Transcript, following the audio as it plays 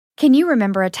Can you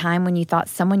remember a time when you thought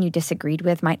someone you disagreed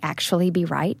with might actually be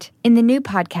right? In the new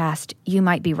podcast, You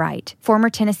Might Be Right, former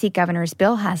Tennessee Governors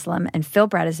Bill Haslam and Phil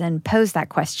Bredesen pose that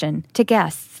question to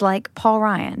guests like Paul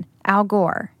Ryan, Al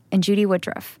Gore, and Judy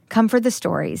Woodruff. Come for the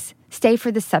stories, stay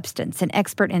for the substance and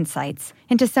expert insights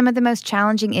into some of the most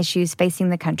challenging issues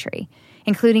facing the country,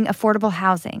 including affordable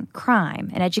housing, crime,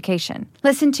 and education.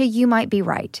 Listen to You Might Be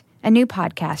Right, a new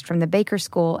podcast from the Baker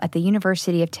School at the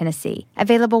University of Tennessee,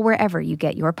 available wherever you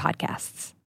get your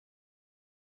podcasts.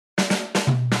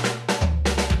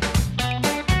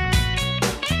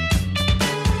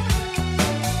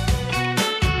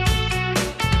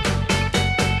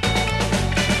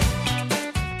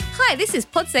 Hi, this is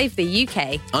Pod Save the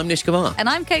UK. I'm Nish Kumar. And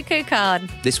I'm Coco Khan.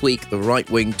 This week, the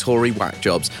right-wing Tory whack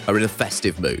jobs are in a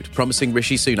festive mood, promising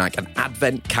Rishi Sunak an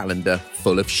advent calendar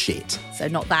full of shit. So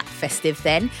not that festive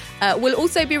then. We'll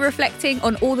also be reflecting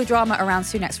on all the drama around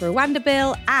Sunak's Rwanda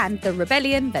bill and the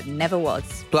rebellion that never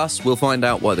was. Plus, we'll find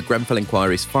out why the Grenfell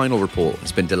inquiry's final report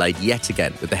has been delayed yet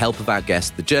again with the help of our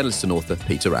guest, the journalist and author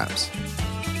Peter Rapps.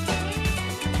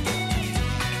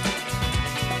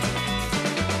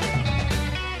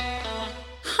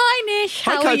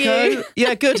 How are you?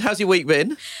 Yeah, good. How's your week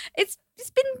been? It's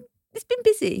been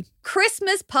busy.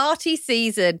 Christmas party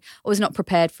season. I was not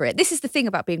prepared for it. This is the thing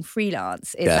about being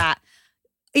freelance is that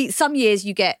some years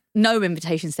you get no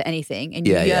invitations to anything and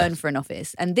you yearn for an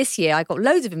office. And this year I got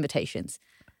loads of invitations.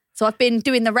 So I've been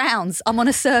doing the rounds. I'm on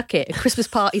a circuit, a Christmas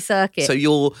party circuit. So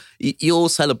you're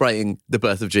celebrating the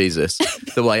birth of Jesus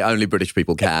the way only British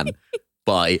people can.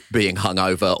 By being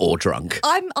hungover or drunk.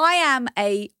 I am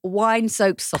a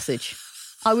wine-soaked sausage.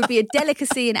 I would be a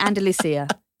delicacy in Andalusia.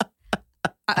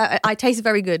 I taste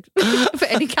very good for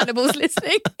any cannibals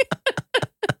listening.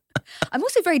 I'm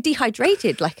also very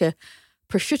dehydrated, like a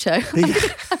prosciutto.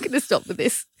 I'm going to stop with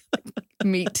this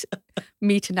meat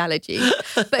analogy.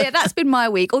 But yeah, that's been my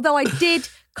week. Although I did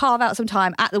carve out some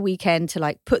time at the weekend to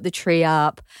like put the tree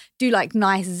up, do like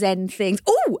nice Zen things.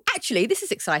 Oh, actually, this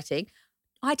is exciting.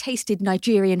 I tasted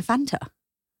Nigerian Fanta.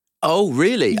 Oh,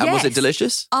 really? Yes. And was it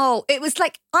delicious? Oh, it was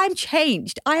like, I'm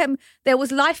changed. There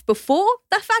was life before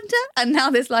the Fanta and now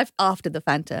there's life after the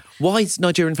Fanta. Why is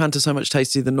Nigerian Fanta so much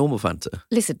tastier than normal Fanta?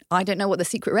 Listen, I don't know what the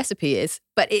secret recipe is,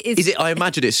 but it is. Is it? I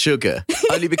imagine it's sugar.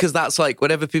 Only because that's like,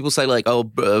 whenever people say like,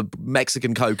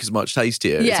 Mexican Coke is much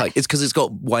tastier. Yeah. It's because it's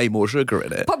got way more sugar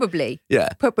in it. Probably. Yeah.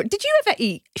 Did you ever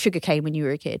eat sugarcane when you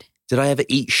were a kid? Did I ever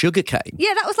eat sugar cane?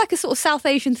 Yeah, that was like a sort of South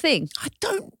Asian thing. I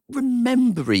don't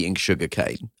remember eating sugar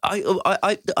cane.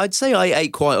 I'd say I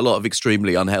ate quite a lot of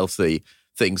extremely unhealthy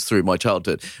things through my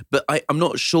childhood, but I'm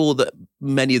not sure that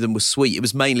many of them were sweet. It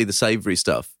was mainly the savoury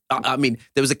stuff. I mean,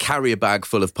 there was a carrier bag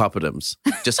full of papadums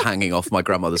just hanging off my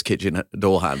grandmother's kitchen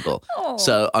door handle. Oh.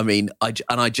 So, I mean, I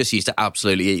just used to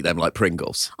absolutely eat them like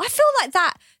Pringles. I feel like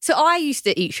that. So I used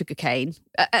to eat sugarcane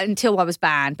until I was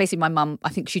banned. Basically, my mum, I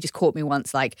think she just caught me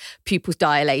once, like pupils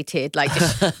dilated, like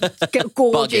just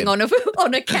gorging on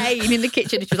a cane in the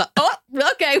kitchen. And she was like, oh,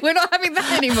 okay, we're not having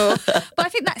that anymore. But I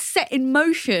think that set in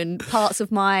motion parts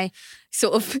of my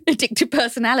sort of addictive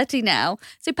personality now.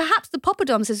 So perhaps the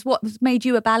poppadoms is what made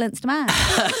you a balanced man.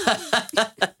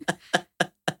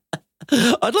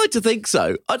 I'd like to think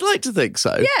so.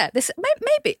 Yeah,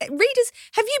 maybe. Readers,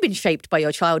 have you been shaped by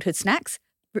your childhood snacks?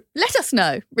 Let us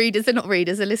know. Readers are not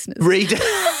readers, are listeners. Readers.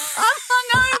 I'm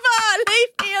hungover. Leave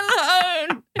me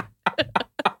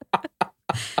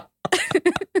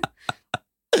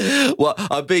alone. Well,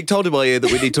 I'm being told in my ear that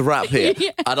we need to wrap here.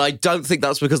 Yeah. And I don't think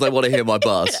that's because they want to hear my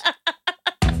buzz.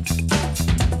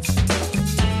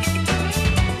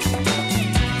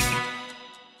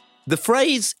 The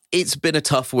phrase, "it's been a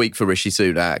tough week for Rishi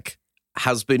Sunak,"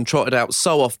 has been trotted out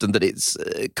so often that it's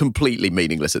completely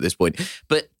meaningless at this point.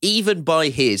 But even by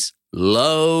his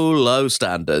low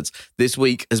standards, this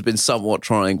week has been somewhat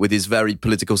trying with his very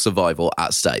political survival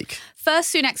at stake.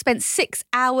 First, Sunak spent 6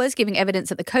 hours giving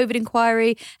evidence at the COVID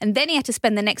inquiry, and then he had to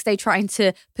spend the next day trying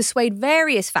to persuade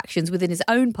various factions within his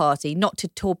own party not to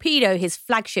torpedo his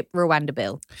flagship Rwanda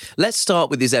bill. Let's start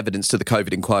with his evidence to the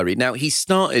COVID inquiry. Now, he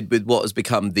started with what has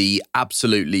become the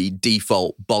absolutely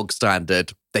default bog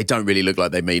standard, they don't really look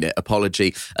like they mean it,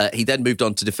 apology. He then moved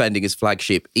on to defending his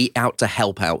flagship Eat Out to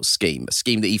Help Out scheme, a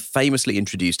scheme that he famously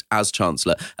introduced as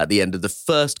Chancellor at the end of the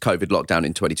first COVID lockdown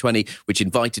in 2020, which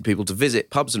invited people to visit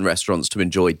pubs and restaurants to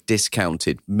enjoy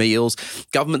discounted meals.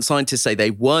 Government scientists say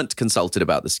they weren't consulted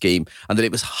about the scheme and that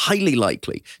it was highly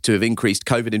likely to have increased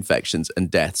COVID infections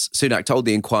and deaths. Sunak told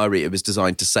the inquiry it was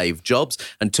designed to save jobs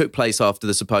and took place after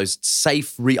the supposed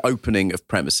safe reopening of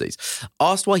premises.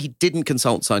 Asked why he didn't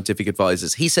consult scientific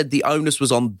advisors, he said the onus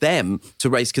was on them to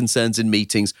raise concerns in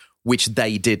meetings which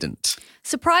they didn't.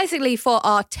 Surprisingly for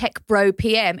our tech bro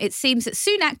PM, it seems that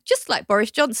Sunak, just like Boris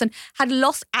Johnson, had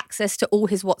lost access to all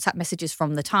his WhatsApp messages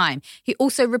from the time. He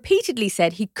also repeatedly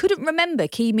said he couldn't remember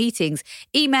key meetings,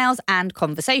 emails and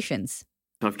conversations.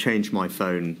 I've changed my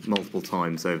phone multiple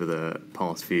times over the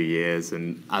past few years,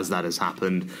 and as that has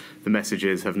happened, the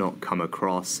messages have not come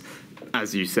across.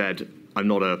 As you said, I'm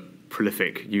not a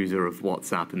prolific user of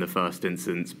WhatsApp in the first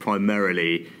instance,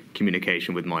 primarily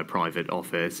communication with my private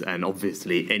office, and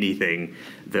obviously anything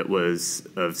that was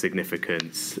of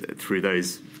significance through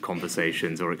those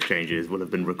conversations or exchanges will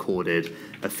have been recorded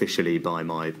officially by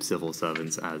my civil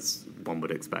servants, as one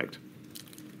would expect.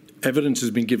 Evidence has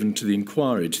been given to the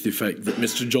inquiry to the effect that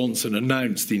Mr Johnson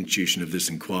announced the institution of this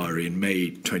inquiry in May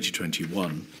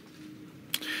 2021.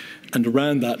 And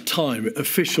around that time,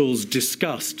 officials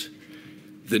discussed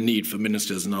the need for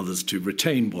ministers and others to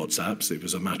retain WhatsApps. It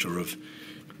was a matter of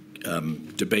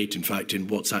debate, in fact, in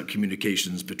WhatsApp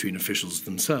communications between officials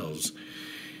themselves.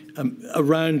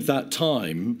 Around that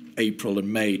time, April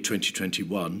and May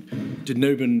 2021, did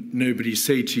nobody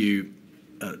say to you,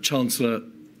 Chancellor,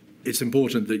 it's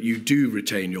important that you do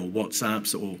retain your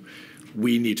WhatsApps, or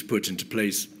we need to put into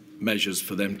place measures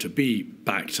for them to be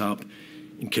backed up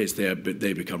in case they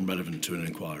become relevant to an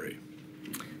inquiry?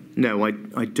 No,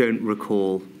 I don't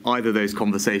recall either of those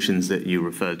conversations that you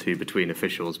referred to between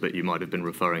officials, but you might have been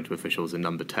referring to officials in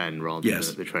number 10 rather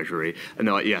than the Treasury. And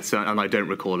I don't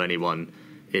recall anyone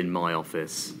in my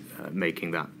office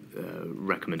making that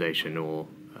recommendation or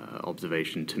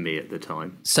observation to me at the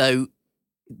time. So,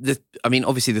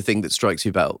 obviously the thing that strikes you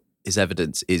about his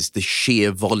evidence is the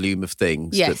sheer volume of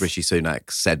things that Rishi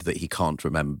Sunak said that he can't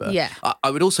remember. Yeah.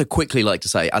 I would also quickly like to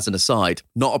say, as an aside,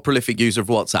 not a prolific user of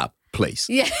WhatsApp, please.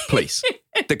 Yeah. Please.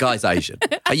 The guy's Asian.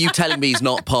 Are you telling me he's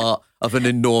not part of an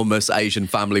enormous Asian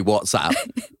family WhatsApp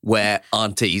where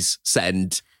aunties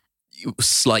send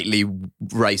slightly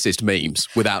racist memes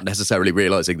without necessarily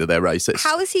realising that they're racist?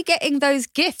 How is he getting those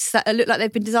GIFs that look like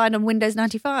they've been designed on Windows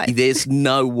 95? There's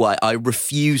no way. I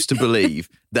refuse to believe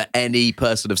that any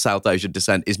person of South Asian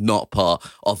descent is not part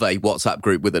of a WhatsApp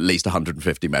group with at least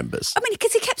 150 members. I mean,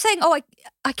 because he kept saying,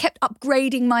 I kept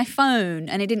upgrading my phone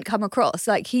and it didn't come across.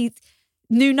 Like, he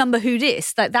new number who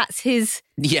dis. Like, that's his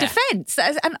defence.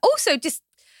 And also, just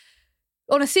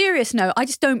on a serious note, I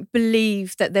just don't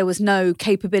believe that there was no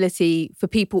capability for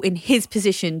people in his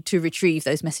position to retrieve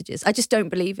those messages. I just don't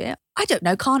believe it. I don't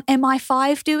know. Can't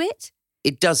MI5 do it?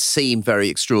 It does seem very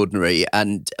extraordinary.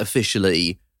 And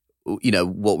officially,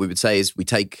 what we would say is we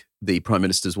take the Prime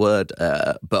Minister's word.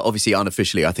 But obviously,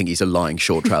 unofficially, I think he's a lying,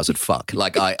 short-trousered fuck.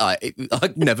 Like,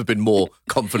 I've never been more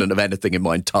confident of anything in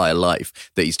my entire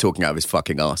life that he's talking out of his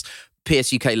fucking arse.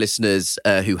 PS UK listeners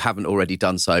who haven't already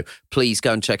done so, please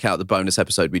go and check out the bonus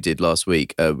episode we did last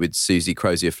week with Susie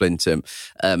Crozier-Flintham.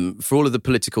 For all of the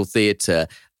political theatre,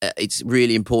 it's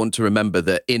really important to remember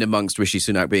that in amongst Rishi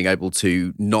Sunak being able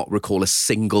to not recall a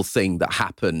single thing that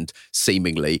happened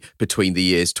seemingly between the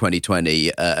years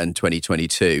 2020 and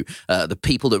 2022, the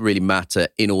people that really matter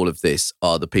in all of this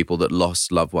are the people that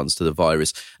lost loved ones to the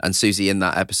virus. And Susie in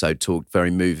that episode talked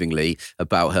very movingly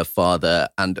about her father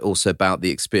and also about the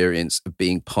experience of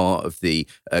being part of the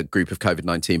group of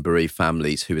COVID-19 bereaved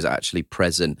families who was actually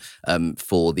present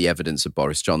for the evidence of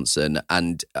Boris Johnson.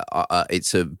 And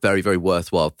it's a very, very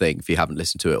worthwhile thing if you haven't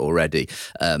listened to it already.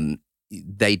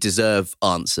 They deserve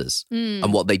answers.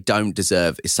 And what they don't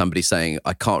deserve is somebody saying,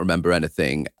 I can't remember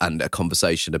anything, and a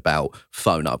conversation about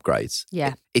phone upgrades.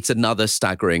 Yeah. It's another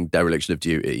staggering dereliction of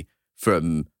duty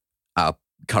from our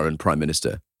current Prime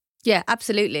Minister. Yeah,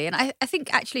 absolutely. And I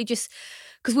think actually just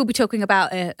because we'll be talking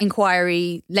about an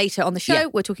inquiry later on the show. Yeah.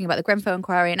 We're talking about the Grenfell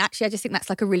inquiry. And actually, I just think that's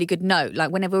like a really good note.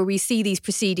 Like, whenever we see these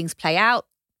proceedings play out,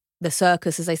 the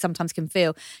circus, as they sometimes can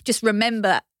feel, just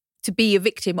remember to be a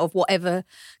victim of whatever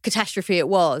catastrophe it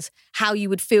was, how you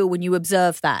would feel when you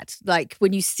observe that. Like,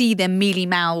 when you see them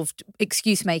mealy-mouthed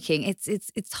excuse-making,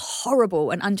 it's horrible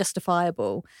and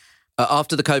unjustifiable.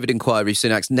 After the COVID inquiry,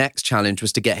 Sunak's next challenge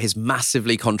was to get his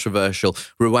massively controversial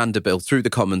Rwanda bill through the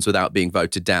Commons without being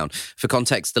voted down. For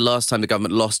context, the last time the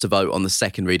government lost a vote on the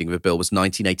second reading of a bill was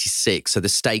 1986, so the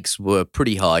stakes were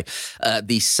pretty high.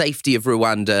 The Safety of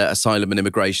Rwanda Asylum and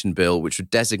Immigration Bill, which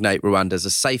would designate Rwanda as a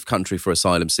safe country for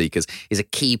asylum seekers, is a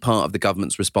key part of the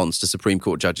government's response to Supreme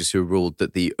Court judges who ruled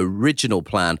that the original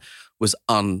plan was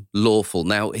unlawful.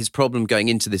 Now, his problem going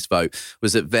into this vote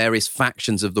was that various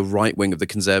factions of the right wing of the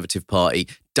Conservative Party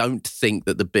don't think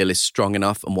that the bill is strong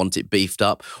enough and want it beefed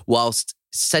up, whilst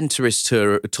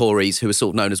centrist Tories, who are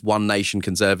sort of known as One Nation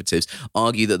Conservatives,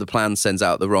 argue that the plan sends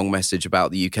out the wrong message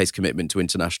about the UK's commitment to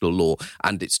international law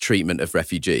and its treatment of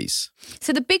refugees.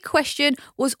 So the big question,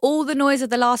 was all the noise of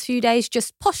the last few days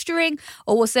just posturing,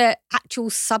 or was there actual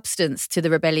substance to the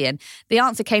rebellion? The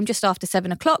answer came just after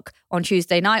 7 o'clock on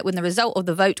Tuesday night when the result of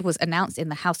the vote was announced in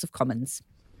the House of Commons.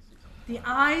 The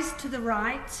ayes to the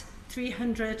right,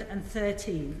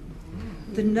 313.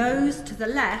 The noes to the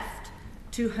left,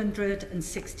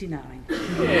 269.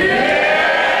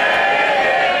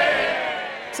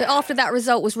 So after that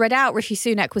result was read out, Rishi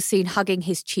Sunak was seen hugging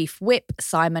his chief whip,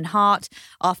 Simon Hart.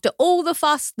 After all the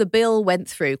fuss, the bill went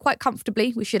through quite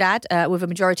comfortably, we should add, with a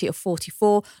majority of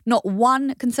 44. Not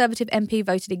one Conservative MP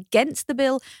voted against the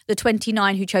bill. The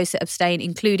 29 who chose to abstain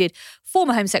included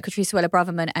former Home Secretary Suella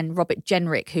Braverman and Robert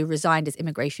Jenrick, who resigned as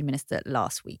Immigration Minister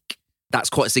last week. That's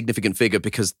quite a significant figure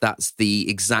because that's the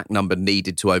exact number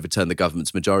needed to overturn the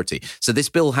government's majority. So this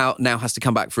bill now has to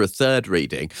come back for a third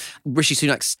reading. Rishi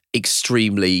Sunak's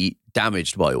extremely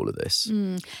damaged by all of this.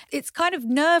 It's kind of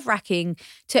nerve-wracking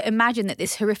to imagine that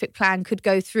this horrific plan could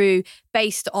go through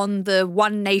based on the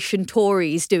One Nation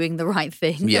Tories doing the right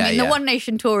thing. The One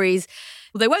Nation Tories,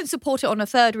 well, they won't support it on a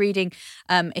third reading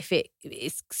if it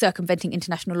is circumventing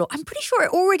international law. I'm pretty sure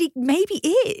it already maybe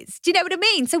is. Do you know what I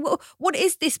mean? So what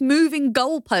is this moving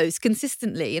goalpost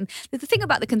consistently? And the thing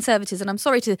about the Conservatives, and I'm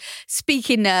sorry to speak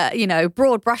in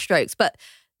broad brushstrokes, but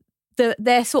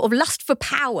their sort of lust for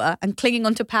power and clinging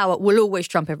onto power will always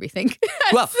trump everything.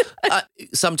 Well,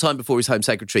 sometime before his Home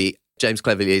Secretary, James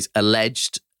Cleverly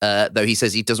alleged, though he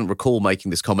says he doesn't recall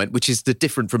making this comment, which is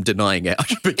different from denying it, I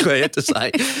should be clear to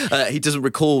say. He doesn't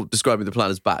recall describing the plan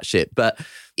as batshit, but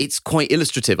it's quite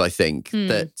illustrative, I think,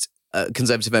 that a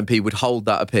Conservative MP would hold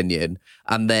that opinion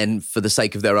and then, for the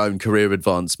sake of their own career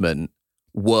advancement,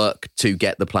 work to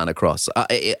get the plan across.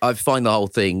 I find the whole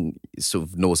thing sort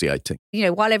of nauseating.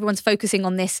 While everyone's focusing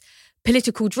on this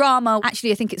political drama,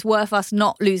 actually, I think it's worth us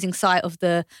not losing sight of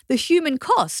the human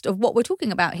cost of what we're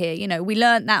talking about here. We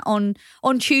learned that on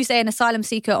Tuesday, an asylum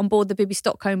seeker on board the Bibby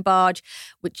Stockholm barge,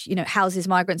 which, houses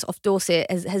migrants off Dorset,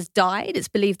 has died. It's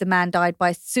believed the man died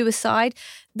by suicide.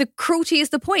 The cruelty is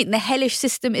the point. The hellish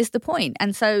system is the point.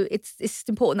 And so it's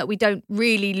important that we don't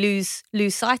really lose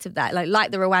sight of that.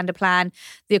 Like the Rwanda plan,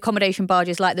 the accommodation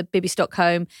barges like the Bibby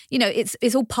Stockholm,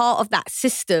 it's all part of that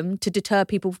system to deter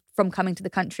people from coming to the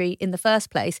country in the first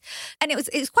place. And it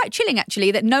was quite chilling,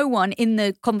 actually, that no one in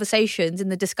the conversations, in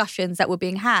the discussions that were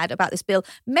being had about this bill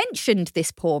mentioned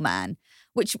this poor man,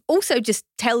 which also just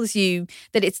tells you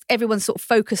that everyone's sort of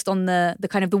focused on the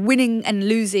kind of the winning and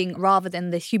losing rather than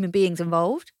the human beings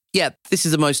involved. Yeah, this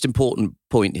is the most important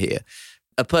point here.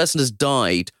 A person has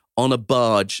died on a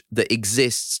barge that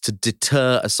exists to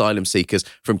deter asylum seekers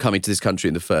from coming to this country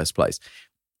in the first place.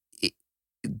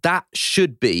 That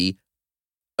should be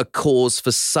a cause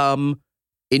for some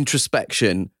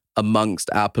introspection amongst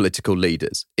our political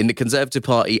leaders in the Conservative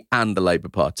Party and the Labour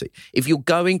Party. If you're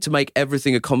going to make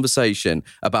everything a conversation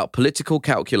about political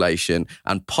calculation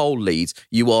and poll leads,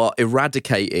 you are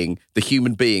eradicating the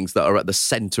human beings that are at the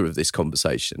centre of this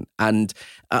conversation. And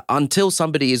until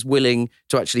somebody is willing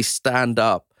to actually stand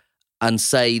up and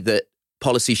say that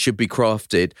policy should be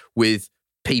crafted with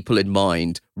people in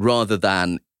mind rather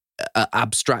than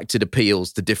abstracted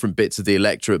appeals to different bits of the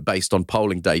electorate based on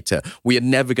polling data, we are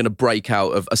never going to break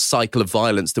out of a cycle of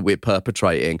violence that we're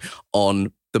perpetrating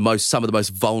on some of the most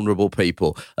vulnerable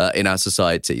people in our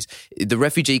societies. The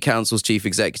Refugee Council's chief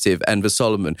executive, Enver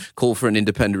Solomon, called for an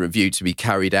independent review to be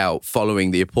carried out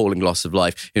following the appalling loss of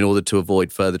life in order to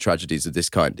avoid further tragedies of this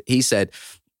kind. He said,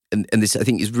 and this I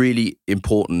think is really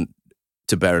important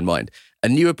to bear in mind, a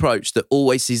new approach that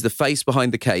always sees the face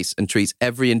behind the case and treats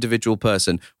every individual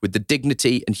person with the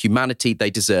dignity and humanity they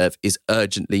deserve is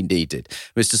urgently needed.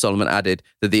 Mr. Solomon added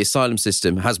that the asylum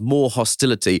system has more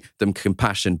hostility than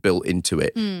compassion built into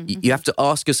it. You have to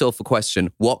ask yourself a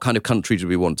question: what kind of country do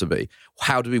we want to be?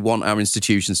 How do we want our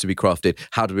institutions to be crafted?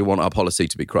 How do we want our policy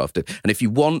to be crafted? And if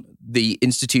you want the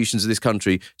institutions of this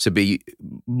country to be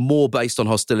more based on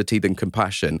hostility than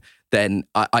compassion, then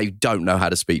I don't know how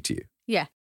to speak to you. Yeah.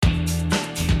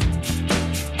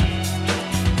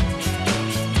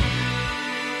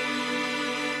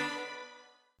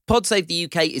 Pod Save the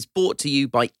UK is brought to you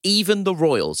by Even the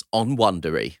Royals on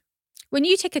Wondery. When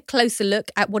you take a closer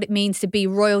look at what it means to be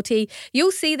royalty,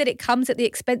 you'll see that it comes at the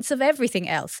expense of everything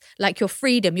else, like your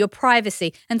freedom, your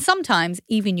privacy, and sometimes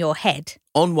even your head.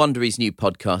 On Wondery's new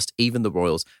podcast, Even the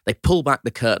Royals, they pull back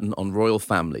the curtain on royal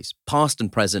families, past and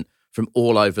present, from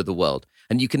all over the world.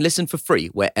 And you can listen for free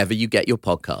wherever you get your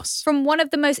podcasts. From one of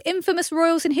the most infamous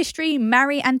royals in history,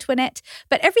 Marie Antoinette,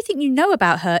 but everything you know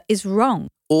about her is wrong.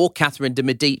 Or Catherine de'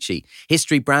 Medici.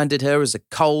 History branded her as a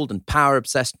cold and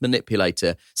power-obsessed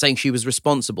manipulator, saying she was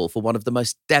responsible for one of the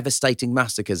most devastating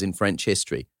massacres in French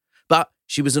history. But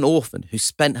she was an orphan who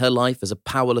spent her life as a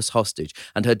powerless hostage,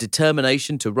 and her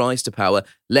determination to rise to power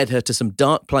led her to some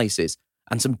dark places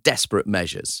and some desperate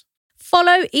measures.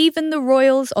 Follow Even the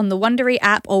Royals on the Wondery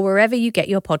app or wherever you get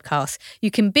your podcasts.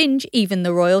 You can binge Even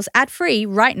the Royals ad-free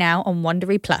right now on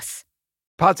Wondery Plus.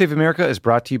 Pod Save America is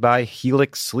brought to you by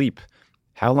Helix Sleep.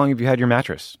 How long have you had your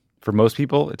mattress? For most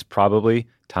people, it's probably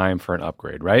time for an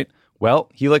upgrade, right? Well,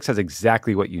 Helix has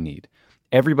exactly what you need.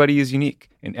 Everybody is unique,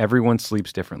 and everyone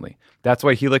sleeps differently. That's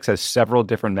why Helix has several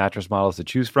different mattress models to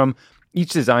choose from,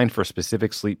 each designed for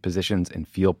specific sleep positions and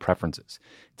feel preferences.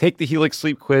 Take the Helix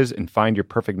Sleep Quiz and find your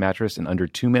perfect mattress in under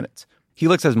 2 minutes.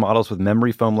 Helix has models with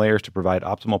memory foam layers to provide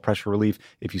optimal pressure relief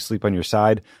if you sleep on your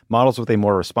side, models with a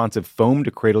more responsive foam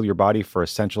to cradle your body for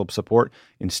essential support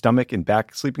in stomach and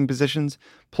back sleeping positions,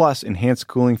 plus enhanced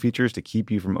cooling features to keep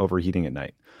you from overheating at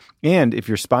night. And if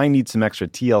your spine needs some extra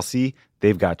TLC,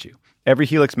 they've got you. Every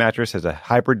Helix mattress has a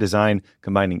hybrid design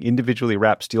combining individually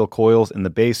wrapped steel coils in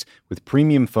the base with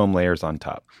premium foam layers on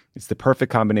top. It's the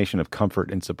perfect combination of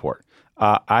comfort and support.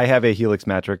 I have a Helix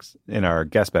mattress in our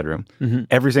guest bedroom. Mm-hmm.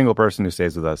 Every single person who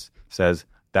stays with us says,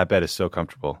 that bed is so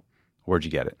comfortable. Where'd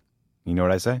you get it? You know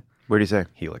what I say? Where do you say?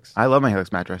 Helix. I love my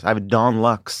Helix mattress. I have a Dawn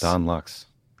Luxe. Dawn Luxe.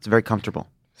 It's very comfortable.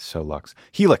 So luxe.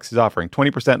 Helix is offering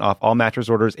 20% off all mattress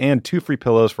orders and 2 free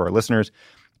pillows for our listeners.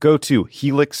 Go to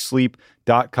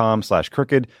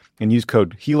helixsleep.com/crooked and use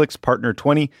code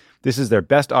HelixPartner20. This is their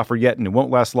best offer yet, and it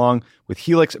won't last long. With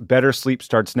Helix, better sleep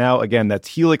starts now. Again, that's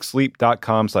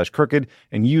helixsleep.com/crooked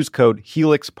and use code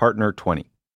HelixPartner20.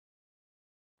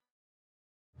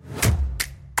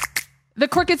 The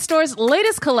Crooked Store's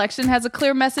latest collection has a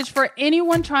clear message for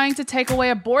anyone trying to take away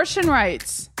abortion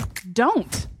rights.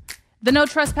 Don't. The No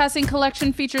Trespassing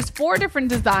collection features 4 different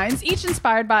designs, each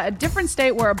inspired by a different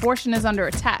state where abortion is under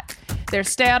attack. There's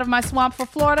Stay Out of My Swamp for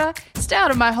Florida, Stay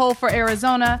Out of My Hole for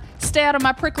Arizona, Stay Out of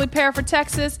My Prickly Pear for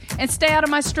Texas, and Stay Out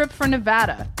of My Strip for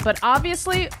Nevada. But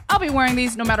obviously, I'll be wearing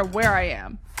these no matter where I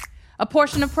am. A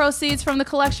portion of proceeds from the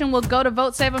collection will go to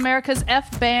Vote Save America's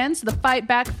F-Bands, the Fight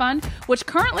Back Fund, which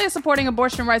currently is supporting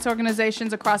abortion rights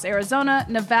organizations across Arizona,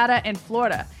 Nevada, and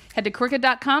Florida. Head to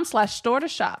crooked.com/store to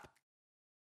shop.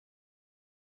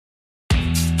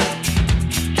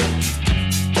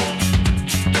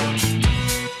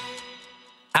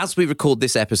 As we record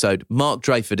this episode, Mark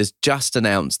Drakeford has just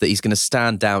announced that he's going to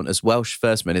stand down as Welsh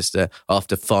First Minister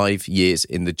after 5 years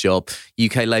in the job.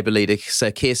 UK Labour leader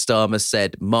Sir Keir Starmer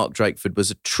said Mark Drakeford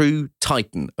was a true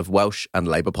titan of Welsh and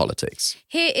Labour politics.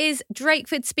 Here is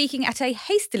Drakeford speaking at a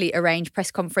hastily arranged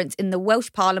press conference in the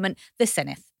Welsh Parliament, the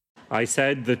Senedd. I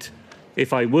said that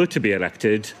if I were to be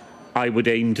elected, I would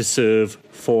aim to serve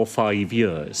for 5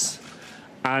 years.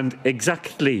 And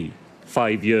exactly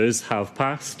 5 years have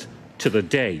passed to the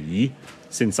day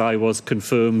since I was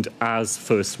confirmed as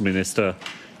First Minister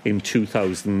in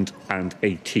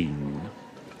 2018.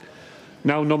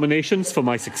 Now nominations for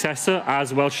my successor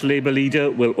as Welsh Labour leader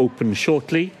will open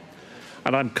shortly,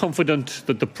 and I'm confident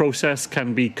that the process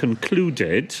can be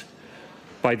concluded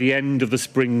by the end of the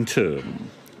spring term,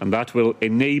 and that will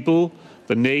enable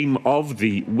the name of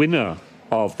the winner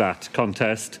of that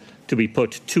contest to be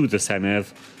put to the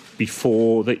Senedd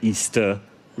before the Easter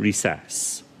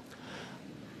recess.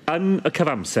 Yn y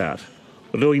cyfamser,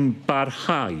 rwy'n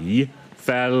barhau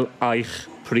fel eich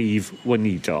prif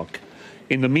weinidog.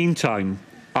 In the meantime,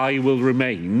 I will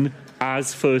remain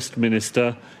as First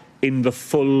Minister in the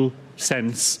full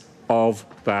sense of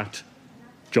that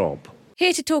job.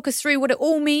 Here to talk us through what it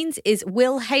all means is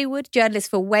Will Hayward, journalist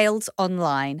for Wales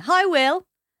Online. Hi, Will.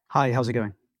 Hi, how's it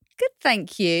going? Good,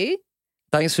 thank you.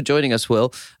 Thanks for joining us,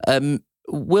 Will.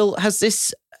 Will, has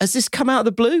this come out of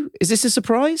the blue? Is this a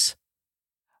surprise?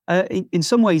 In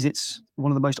some ways, it's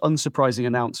one of the most unsurprising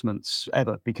announcements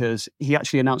ever, because he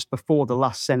actually announced before the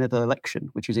last Senedd election,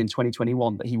 which is in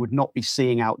 2021, that he would not be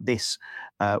seeing out this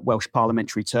Welsh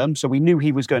parliamentary term. So we knew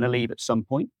he was going to leave at some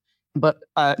point. But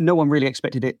no one really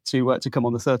expected it to come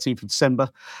on the 13th of December.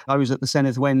 I was at the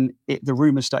Senedd when the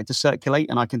rumours started to circulate,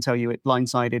 and I can tell you it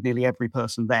blindsided nearly every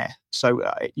person there. So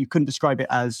you couldn't describe it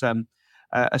as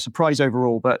a surprise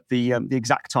overall, but the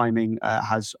exact timing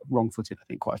has wrong-footed, I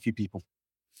think, quite a few people.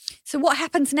 So what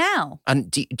happens now? And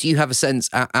do you have a sense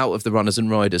out of the runners and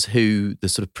riders who the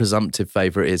sort of presumptive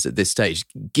favourite is at this stage,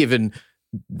 given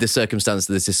the circumstance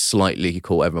that this is slightly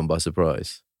caught everyone by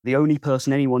surprise? The only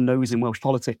person anyone knows in Welsh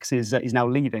politics is now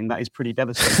leaving. That is pretty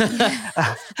devastating.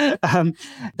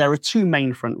 There are two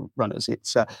main front runners.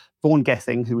 It's Vaughan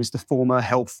Gething, who is the former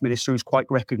health minister, who's quite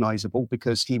recognisable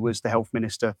because he was the health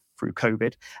minister through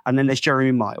COVID. And then there's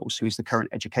Jeremy Miles, who is the current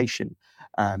education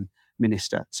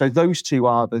minister. So those two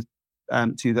are the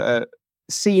two that are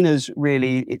seen as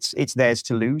really it's theirs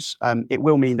to lose. It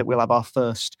will mean that we'll have our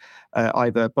first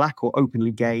either black or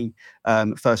openly gay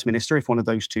first minister if one of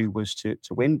those two was to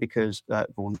win, because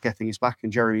Vaughan Gething is black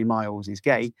and Jeremy Miles is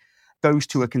gay. Those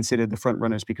two are considered the front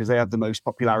runners because they have the most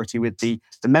popularity with the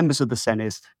members of the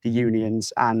Senedd, the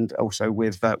unions, and also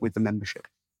with the membership.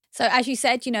 So as you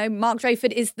said, Mark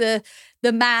Drakeford is the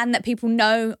man that people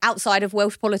know outside of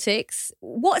Welsh politics.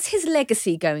 What's his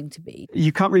legacy going to be?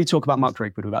 You can't really talk about Mark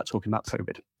Drakeford without talking about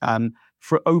COVID.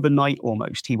 For overnight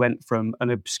almost, he went from an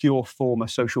obscure former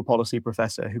social policy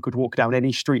professor who could walk down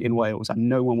any street in Wales and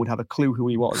no one would have a clue who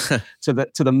he was to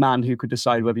the man who could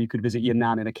decide whether you could visit your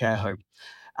nan in a care home.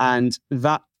 And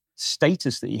that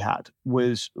status that he had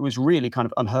was really kind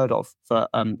of unheard of for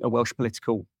a Welsh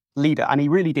political leader, and he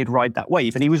really did ride that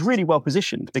wave, and he was really well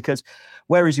positioned because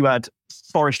whereas you had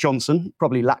Boris Johnson,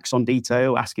 probably lax on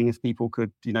detail, asking if people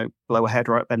could, blow a head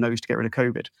right up their nose to get rid of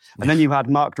COVID, and then you had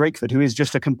Mark Drakeford, who is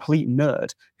just a complete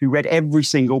nerd who read every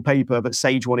single paper that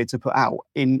Sage wanted to put out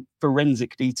in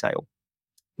forensic detail.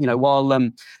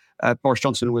 While Boris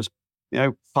Johnson was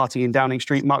partying in Downing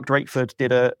Street, Mark Drakeford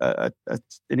did an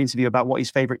interview about what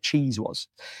his favourite cheese was.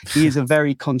 He is a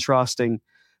very contrasting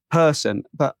person,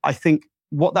 but I think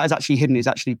what that has actually hidden is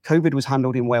actually COVID was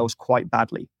handled in Wales quite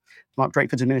badly. Mark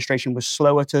Drakeford's administration was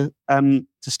slower to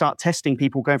start testing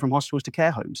people going from hospitals to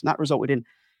care homes, and that resulted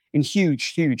in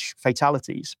huge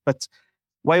fatalities. But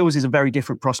Wales is a very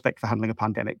different prospect for handling a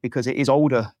pandemic because it is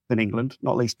older than England,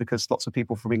 not least because lots of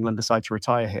people from England decide to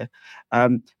retire here.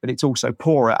 But it's also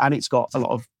poorer, and it's got a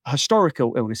lot of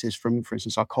historical illnesses from, for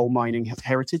instance, our coal mining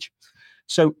heritage.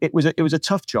 So it was a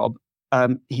tough job.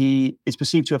 He is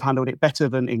perceived to have handled it better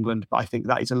than England, but I think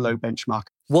that is a low benchmark.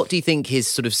 What do you think his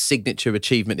sort of signature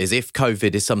achievement is, if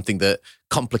COVID is something that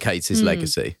complicates his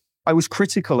legacy? I was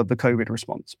critical of the COVID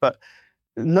response, but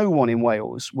no one in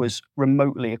Wales was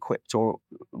remotely equipped or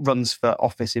runs for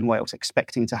office in Wales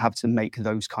expecting to have to make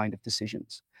those kind of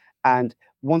decisions. And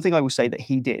one thing I will say that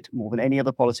he did more than any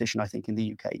other politician, I think, in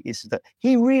the UK, is that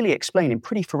he really explained in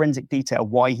pretty forensic detail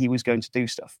why he was going to do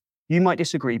stuff. You might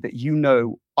disagree, but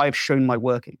I've shown my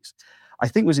workings. I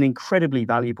think was an incredibly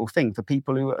valuable thing for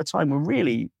people who at the time were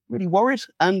really, really worried.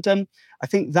 And I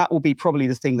think that will be probably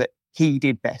the thing that he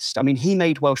did best. I mean, he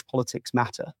made Welsh politics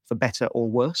matter for better or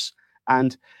worse.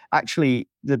 And actually,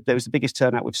 there was the biggest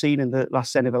turnout we've seen in the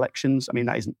last Senedd elections. I mean,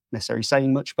 that isn't necessarily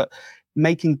saying much, but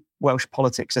making Welsh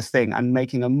politics a thing and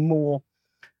making a more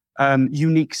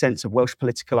unique sense of Welsh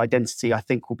political identity, I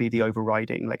think, will be the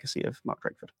overriding legacy of Mark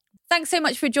Drakeford. Thanks so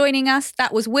much for joining us.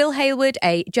 That was Will Hailwood,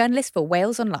 a journalist for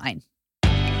Wales Online.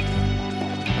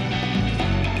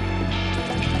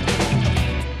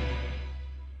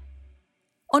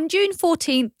 On June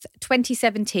 14th,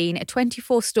 2017, a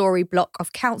 24-storey block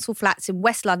of council flats in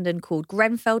West London called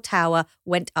Grenfell Tower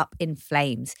went up in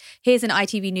flames. Here's an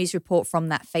ITV News report from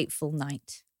that fateful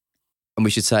night. And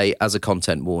we should say, as a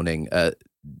content warning,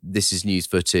 this is news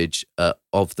footage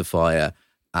of the fire,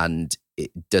 and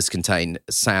it does contain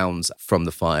sounds from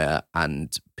the fire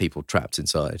and people trapped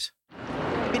inside.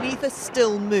 Beneath a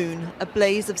still moon, a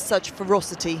blaze of such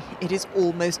ferocity, it is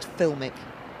almost filmic.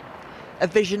 A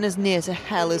vision as near to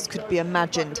hell as could be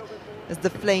imagined, as the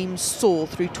flames soar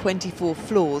through 24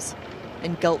 floors,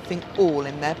 engulfing all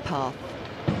in their path.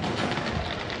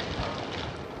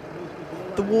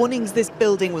 The warnings this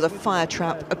building was a fire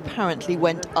trap apparently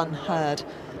went unheard,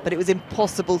 but it was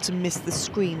impossible to miss the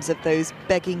screams of those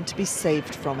begging to be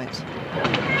saved from it.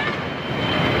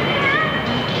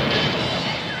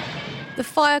 The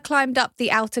fire climbed up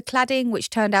the outer cladding, which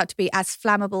turned out to be as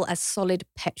flammable as solid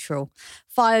petrol.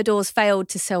 Fire doors failed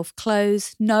to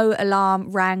self-close. No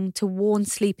alarm rang to warn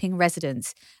sleeping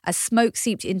residents. As smoke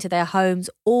seeped into their homes,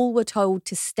 all were told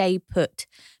to stay put.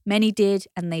 Many did,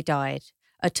 and they died.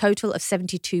 A total of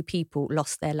 72 people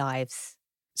lost their lives.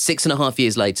 6.5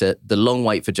 years later, the long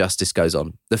wait for justice goes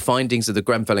on. The findings of the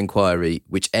Grenfell inquiry,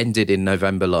 which ended in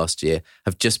November last year,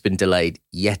 have just been delayed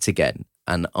yet again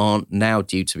and aren't now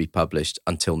due to be published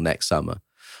until next summer.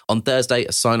 On Thursday,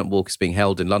 a silent walk is being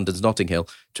held in London's Notting Hill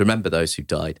to remember those who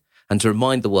died and to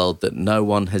remind the world that no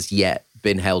one has yet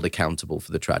been held accountable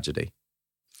for the tragedy.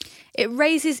 It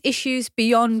raises issues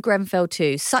beyond Grenfell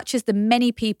too, such as the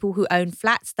many people who own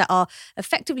flats that are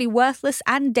effectively worthless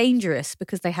and dangerous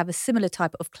because they have a similar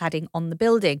type of cladding on the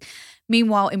building.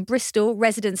 Meanwhile, in Bristol,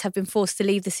 residents have been forced to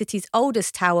leave the city's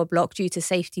oldest tower block due to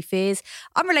safety fears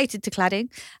unrelated to cladding.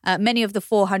 Many of the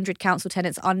 400 council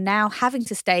tenants are now having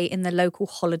to stay in the local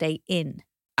Holiday Inn.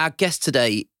 Our guest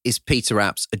today is Peter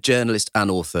Apps, a journalist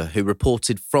and author who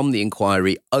reported from the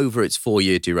inquiry over its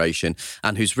 4-year duration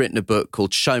and who's written a book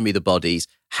called Show Me the Bodies,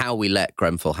 How We Let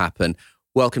Grenfell Happen.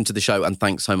 Welcome to the show and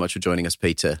thanks so much for joining us,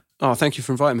 Peter. Oh, thank you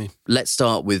for inviting me. Let's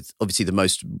start with obviously the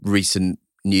most recent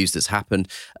news that's happened,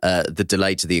 the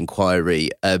delay to the inquiry.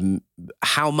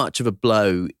 How much of a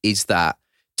blow is that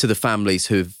to the families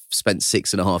who've spent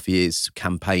 6.5 years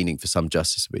campaigning for some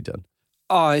justice to be done?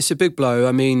 Oh, it's a big blow.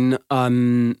 I mean,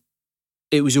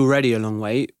 it was already a long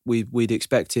wait. We'd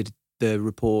expected the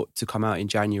report to come out in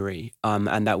January,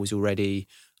 and that was already,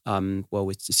 it's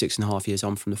 6.5 years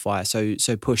on from the fire. So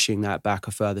pushing that back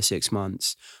a further 6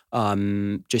 months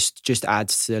just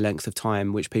adds to the length of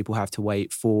time which people have to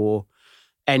wait for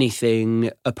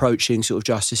anything approaching sort of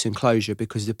justice and closure,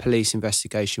 because the police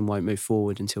investigation won't move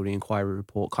forward until the inquiry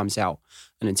report comes out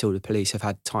and until the police have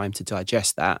had time to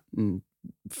digest that and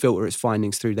filter its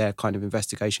findings through their kind of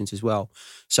investigations as well.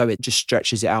 So it just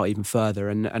stretches it out even further,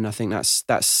 and I think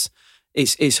that's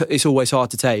it's always hard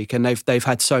to take, and they've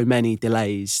had so many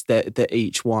delays that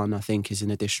each one I think is an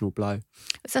additional blow.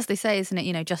 It's as they say, isn't it?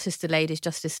 You know, justice delayed is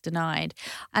justice denied.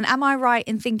 And am I right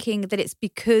in thinking that it's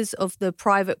because of the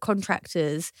private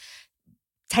contractors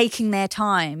taking their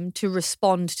time to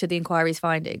respond to the inquiry's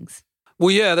findings? Well,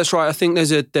 yeah, that's right. I think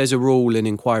there's a rule in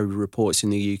inquiry reports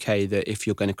in the UK that if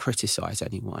you're going to criticise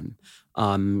anyone,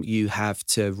 you have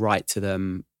to write to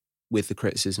them with the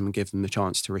criticism and give them the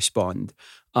chance to respond.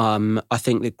 I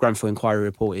think the Grenfell inquiry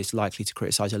report is likely to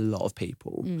criticise a lot of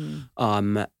people.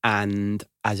 And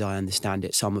as I understand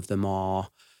it, some of them are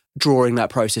drawing that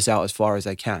process out as far as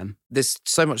they can. There's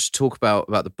so much to talk about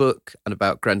the book and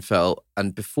about Grenfell.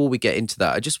 And before we get into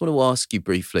that, I just want to ask you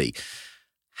briefly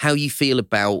how you feel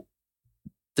about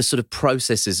the sort of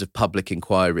processes of public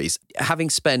inquiries. Having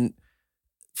spent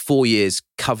 4 years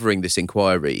covering this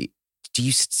inquiry, do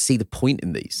you see the point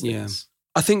in these things?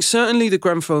 Yeah. I think certainly the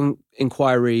Grenfell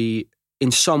inquiry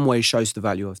in some ways shows the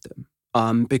value of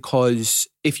them. Because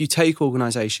if you take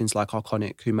organisations like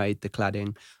Arconic, who made the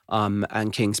cladding,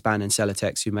 and Kingspan and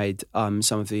Celotex, who made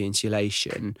some of the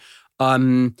insulation,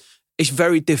 it's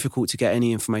very difficult to get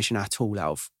any information at all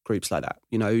out of groups like that.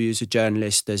 You know, as a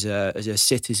journalist, as a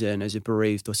citizen, as a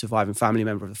bereaved or surviving family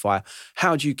member of the fire,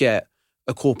 how do you get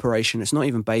a corporation that's not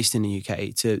even based in the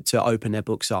UK to open their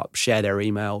books up, share their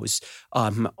emails,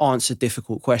 answer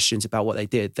difficult questions about what they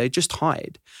did? They just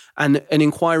hide. And an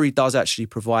inquiry does actually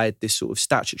provide this sort of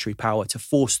statutory power to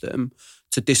force them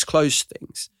to disclose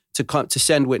things, to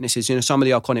send witnesses. You know, some of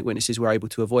the Arconic witnesses were able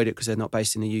to avoid it because they're not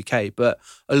based in the UK, but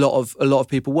a lot of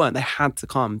people weren't. They had to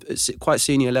come at quite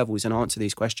senior levels and answer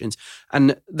these questions.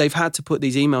 And they've had to put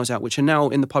these emails out, which are now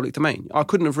in the public domain. I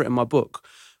couldn't have written my book.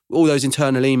 All those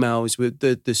internal emails with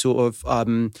the sort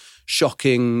of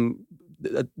shocking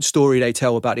story they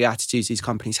tell about the attitudes these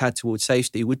companies had towards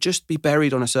safety would just be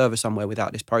buried on a server somewhere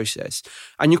without this process.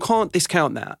 And you can't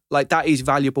discount that. Like, that is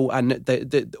valuable, and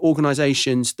the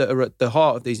organisations that are at the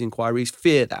heart of these inquiries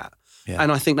fear that. Yeah.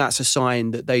 And I think that's a sign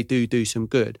that they do some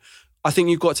good. I think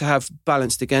you've got to have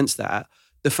balanced against that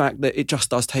the fact that it just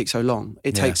does take so long.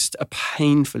 It takes a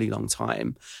painfully long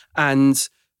time. And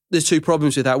there's two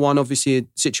problems with that. One, obviously, a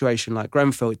situation like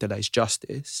Grenfell, it delays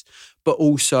justice, but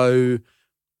also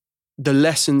the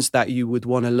lessons that you would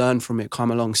want to learn from it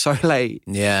come along so late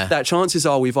that chances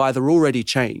are we've either already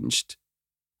changed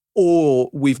or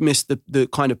we've missed the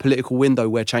kind of political window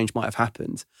where change might have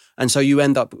happened. And so you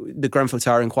end up, the Grenfell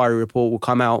Tower inquiry report will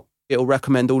come out, it'll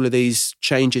recommend all of these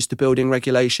changes to building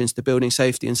regulations, to building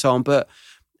safety and so on. But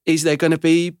is there going to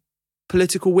be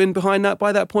political wind behind that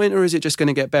by that point, or is it just going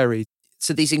to get buried?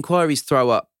 So these inquiries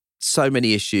throw up so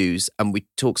many issues, and we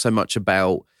talk so much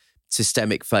about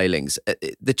systemic failings.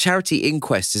 The charity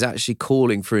inquest is actually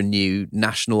calling for a new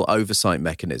national oversight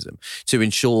mechanism to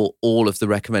ensure all of the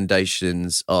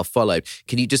recommendations are followed.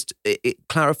 Can you just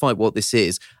clarify what this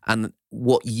is and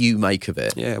what you make of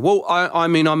it? Yeah, well, I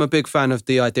mean, I'm a big fan of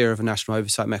the idea of a national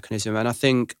oversight mechanism, and I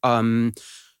think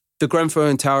the Grenfell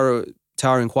and Tower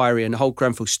inquiry and the whole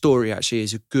Grenfell story actually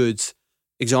is a good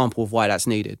example of why that's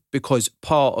needed, because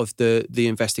part of the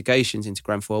investigations into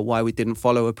Grenfell, why we didn't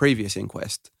follow a previous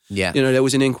inquest. Yeah. You know, there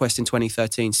was an inquest in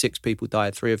 2013, 6 people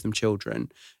died, 3 of them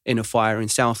children, in a fire in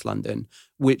South London,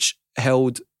 which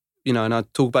held, you know, and I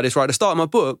talk about this right at the start of my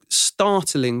book,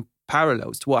 startling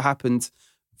parallels to what happened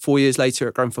 4 years later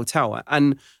at Grenfell Tower.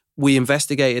 And we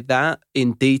investigated that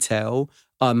in detail.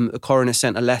 A coroner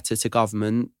sent a letter to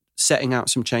government setting out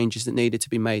some changes that needed to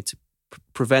be made to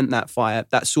prevent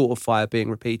that sort of fire being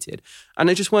repeated. And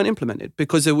they just weren't implemented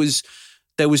because there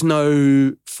was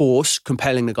no force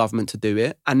compelling the government to do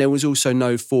it. And there was also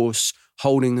no force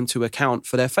holding them to account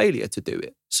for their failure to do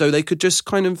it. So they could just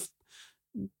kind of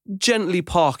gently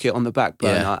park it on the back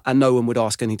burner and no one would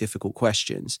ask any difficult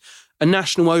questions. A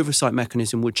national oversight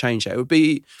mechanism would change that. It would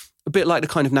be a bit like the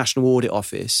kind of National Audit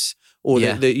Office or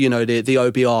the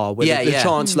OBR, where the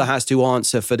Chancellor has to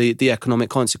answer for the economic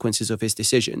consequences of his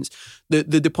decisions. The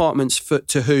departments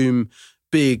to whom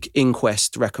big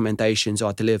inquest recommendations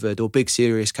are delivered or big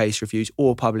serious case reviews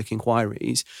or public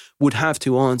inquiries would have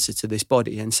to answer to this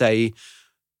body and say,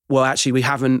 well, actually, we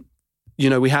haven't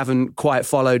quite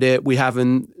followed it. We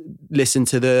haven't listened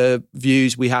to the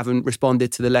views. We haven't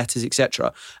responded to the letters,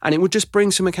 etc. And it would just bring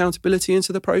some accountability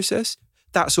into the process.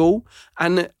 That's all.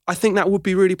 And I think that would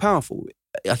be really powerful.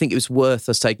 I think it was worth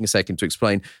us taking a second to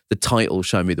explain the title,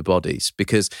 Show Me the Bodies,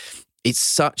 because it's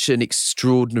such an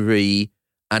extraordinary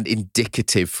and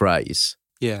indicative phrase.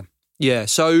 Yeah. Yeah.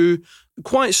 So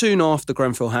quite soon after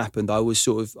Grenfell happened, I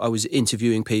was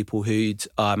interviewing people who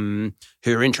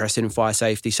are interested in fire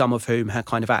safety, some of whom had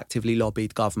kind of actively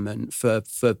lobbied government for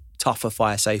tougher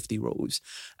fire safety rules.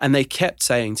 And they kept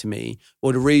saying to me,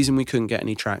 well, the reason we couldn't get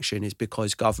any traction is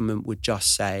because government would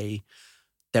just say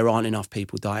there aren't enough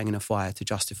people dying in a fire to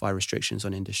justify restrictions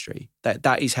on industry.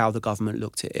 That is how the government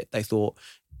looked at it. They thought,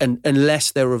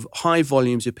 unless there are high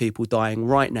volumes of people dying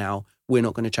right now, we're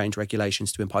not going to change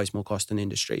regulations to impose more cost on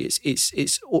industry.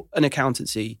 It's an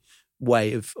accountancy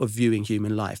way of viewing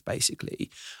human life,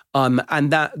 basically.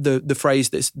 And that the phrase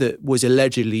that was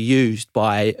allegedly used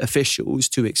by officials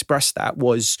to express that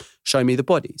was, show me the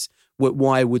bodies.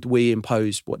 Why would we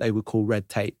impose what they would call red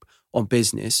tape on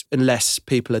business unless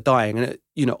people are dying? And,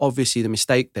 obviously the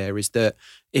mistake there is that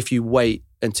if you wait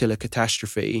until a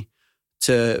catastrophe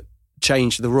to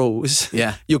change the rules,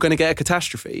 you're going to get a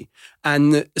catastrophe.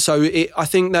 And so I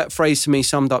think that phrase to me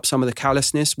summed up some of the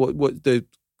callousness,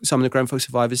 some of the Grenfell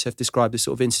survivors have described as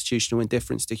sort of institutional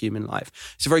indifference to human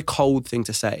life. It's a very cold thing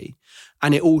to say.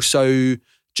 And it also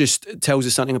just tells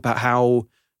us something about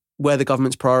where the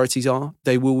government's priorities are.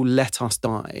 They will let us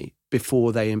die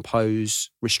before they impose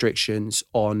restrictions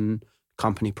on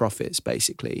company profits,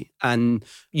 basically. And,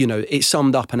 it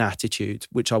summed up an attitude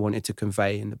which I wanted to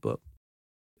convey in the book.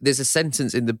 There's a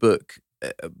sentence in the book,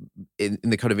 in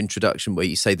the kind of introduction, where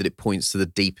you say that it points to the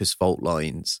deepest fault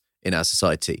lines in our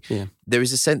society. Yeah. There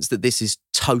is a sense that this is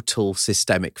total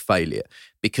systemic failure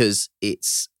because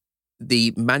it's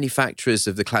the manufacturers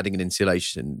of the cladding and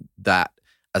insulation that,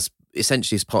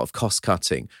 essentially as part of cost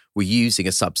cutting, were using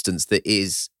a substance that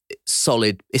is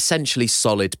essentially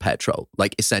solid petrol,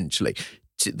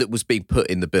 that was being put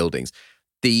in the buildings.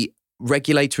 The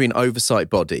regulatory and oversight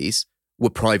bodies were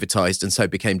privatised and so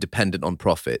became dependent on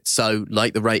profit. So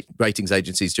like the ratings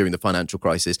agencies during the financial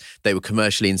crisis, they were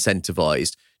commercially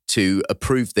incentivised to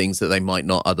approve things that they might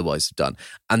not otherwise have done.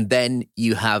 And then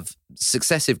you have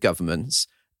successive governments,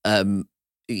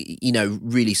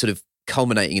 really sort of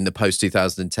culminating in the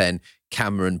post-2010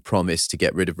 Cameron promise to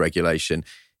get rid of regulation,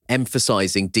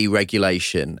 emphasising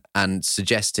deregulation and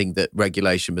suggesting that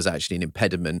regulation was actually an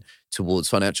impediment towards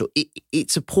financial.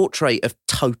 It's a portrait of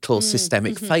total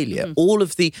systemic failure. All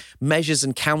of the measures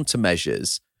and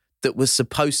countermeasures that were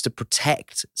supposed to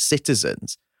protect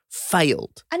citizens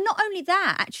failed. And not only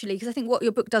that, actually, because I think what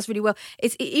your book does really well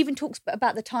is it even talks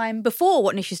about the time before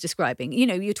what Nish is describing.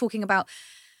 You're talking about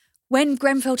when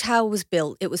Grenfell Tower was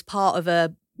built, it was part of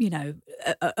a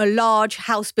large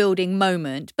house building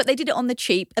moment, but they did it on the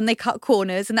cheap and they cut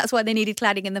corners, and that's why they needed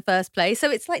cladding in the first place.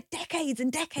 So it's like decades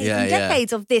and decades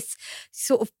decades of this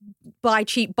sort of buy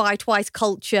cheap, buy twice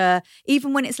culture,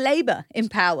 even when it's Labour in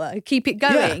power, keep it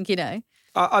going,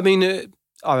 I mean,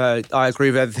 I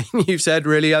agree with everything you've said,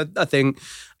 really. I think,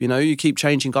 you keep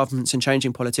changing governments and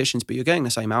changing politicians, but you're getting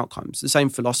the same outcomes. The same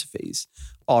philosophies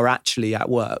are actually at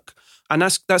work. And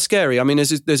that's scary. I mean,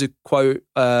 there's a quote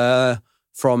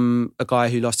from a guy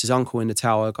who lost his uncle in the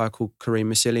tower, a guy called Kareem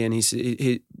Masili, and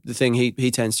the thing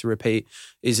he tends to repeat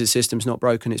is the system's not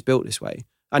broken, it's built this way.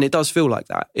 And it does feel like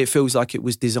that. It feels like it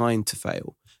was designed to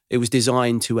fail. It was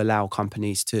designed to allow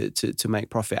companies to make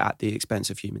profit at the expense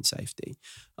of human safety.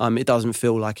 It doesn't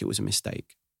feel like it was a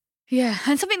mistake. Yeah,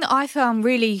 and something that I found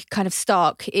really kind of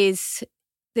stark is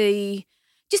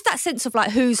just that sense of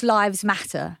like whose lives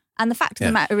matter. And the fact of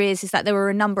the matter is that there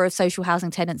were a number of social housing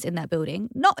tenants in that building.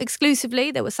 Not exclusively,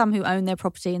 there were some who owned their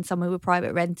property and some who were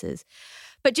private renters.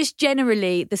 But just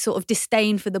generally, the sort of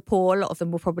disdain for the poor, a lot of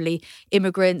them were probably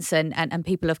immigrants and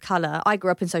people of colour. I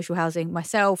grew up in social housing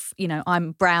myself. You know,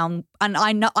 I'm brown, and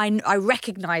I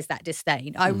recognise that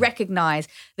disdain. I recognise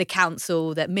the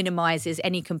council that minimises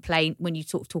any complaint when you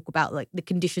sort of talk about like the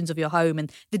conditions of your home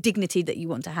and the dignity that you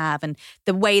want to have and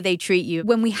the way they treat you.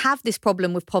 When we have this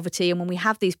problem with poverty and when we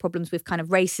have these problems with kind of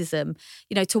racism,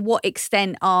 you know, to what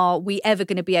extent are we ever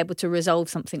going to be able to resolve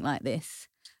something like this?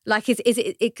 Like,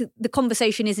 the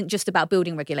conversation isn't just about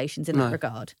building regulations in that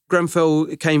regard. Grenfell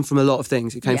came from a lot of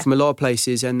things. It came from a lot of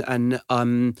places, and a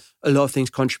lot of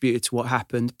things contributed to what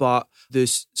happened. But the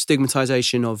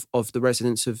stigmatisation of the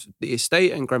residents of the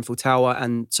estate and Grenfell Tower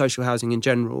and social housing in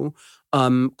general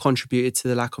contributed to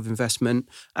the lack of investment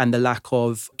and the lack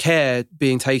of care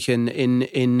being taken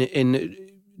in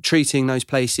treating those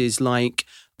places like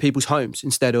people's homes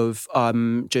instead of why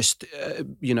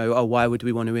would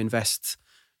we want to invest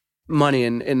money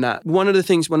in that? One of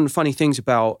the funny things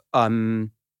about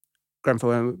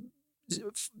Grenfell,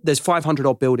 there's 500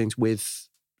 odd buildings with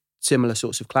similar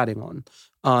sorts of cladding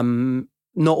on.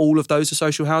 Not all of those are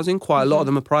social housing. Quite a lot of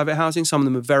them are private housing. Some of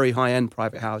them are very high-end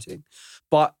private housing.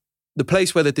 But the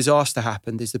place where the disaster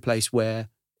happened is the place where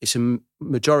it's a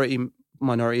majority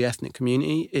minority ethnic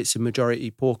community. It's a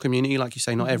majority poor community, like you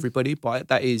say, not everybody, but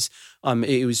that is,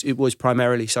 it was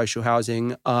primarily social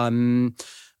housing. And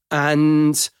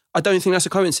I don't think that's a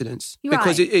coincidence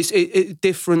because it's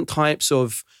different types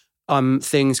of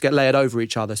things get layered over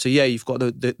each other. So yeah, you've got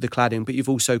the cladding, but you've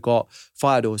also got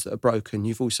fire doors that are broken.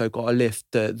 You've also got a lift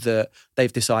that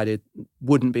they've decided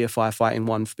wouldn't be a firefighting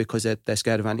one because they're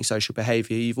scared of antisocial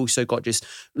behaviour. You've also got just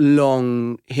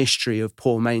long history of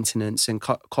poor maintenance and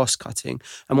cost cutting.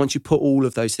 And once you put all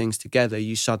of those things together,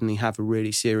 you suddenly have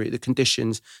the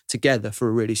conditions together for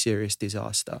a really serious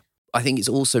disaster. I think it's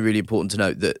also really important to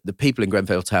note that the people in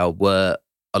Grenfell Tower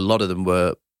a lot of them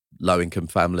were low-income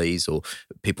families or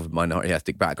people with minority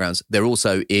ethnic backgrounds. They're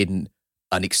also in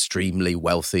an extremely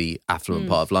wealthy, affluent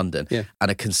part of London. Yeah.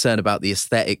 And a concern about the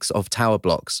aesthetics of tower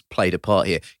blocks played a part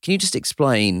here. Can you just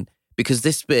explain, because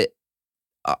this bit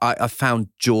I found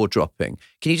jaw-dropping.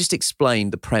 Can you just explain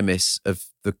the premise of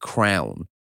the Crown?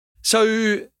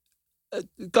 So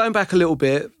going back a little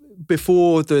bit,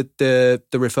 before the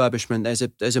refurbishment,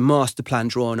 there's a master plan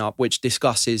drawn up which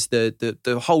discusses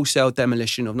the wholesale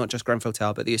demolition of not just Grenfell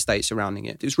Tower but the estate surrounding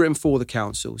it. It was written for the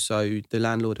council, so the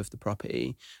landlord of the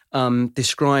property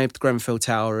described Grenfell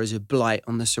Tower as a blight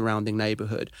on the surrounding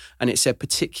neighbourhood, and it said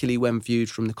particularly when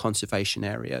viewed from the conservation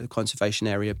area. The conservation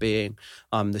area being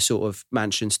the sort of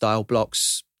mansion-style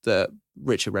blocks that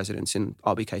richer residents in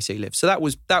RBKC live. So that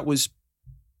was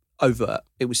overt.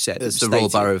 It was said. It's the Royal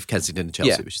Borough of Kensington and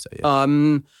Chelsea, we should say. Yeah.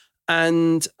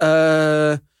 And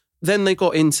then they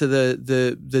got into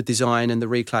the design and the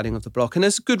recladding of the block. And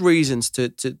there's good reasons to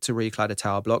reclad a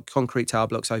tower block. Concrete tower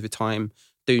blocks over time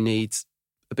do need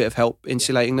a bit of help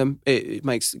insulating them. It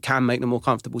can make them more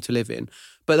comfortable to live in.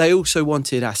 But they also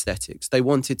wanted aesthetics. They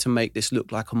wanted to make this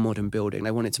look like a modern building.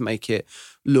 They wanted to make it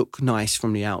look nice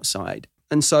from the outside.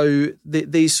 And so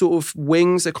these sort of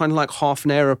wings, they're kind of like half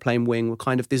an aeroplane wing, were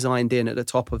kind of designed in at the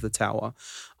top of the tower.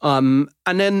 And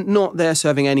then not there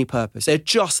serving any purpose. They're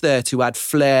just there to add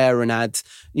flair and add,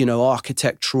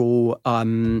 architectural,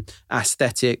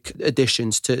 aesthetic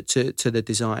additions to the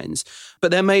designs.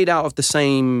 But they're made out of the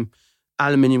same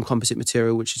aluminium composite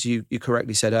material, which, as you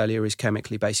correctly said earlier, is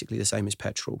chemically basically the same as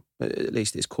petrol, at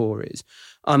least its core is.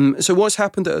 So what's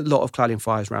happened at a lot of cladding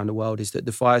fires around the world is that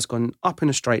the fire's gone up in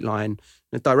a straight line,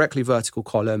 in a directly vertical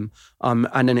column,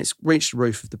 and then it's reached the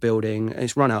roof of the building, and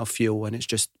it's run out of fuel, and it's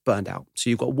just burned out.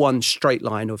 So you've got one straight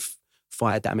line of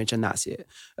fire damage, and that's it.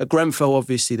 At Grenfell,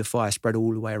 obviously, the fire spread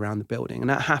all the way around the building, and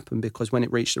that happened because when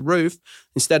it reached the roof,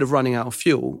 instead of running out of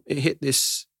fuel, it hit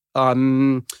this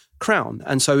crown,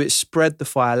 and so it spread the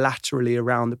fire laterally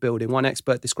around the building. One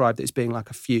expert described it as being like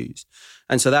a fuse,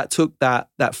 and so that took that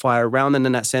fire around, and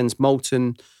then that sends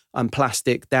molten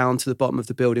plastic down to the bottom of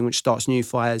the building, which starts new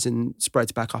fires and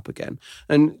spreads back up again.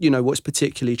 And what's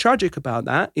particularly tragic about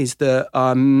that is that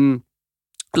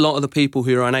a lot of the people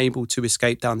who are unable to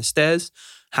escape down the stairs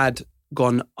had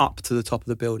gone up to the top of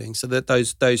the building, so that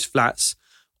those flats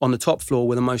on the top floor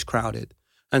were the most crowded.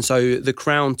 And so the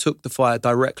Crown took the fire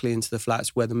directly into the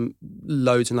flats where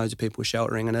loads and loads of people were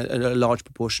sheltering, and a large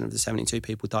proportion of the 72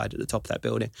 people died at the top of that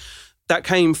building. That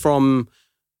came from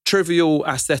trivial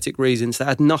aesthetic reasons that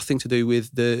had nothing to do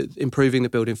with the improving the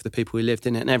building for the people who lived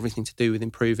in it and everything to do with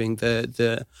improving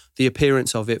the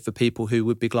appearance of it for people who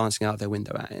would be glancing out their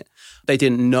window at it. They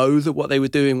didn't know that what they were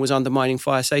doing was undermining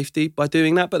fire safety by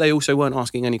doing that, but they also weren't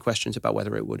asking any questions about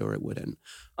whether it would or it wouldn't.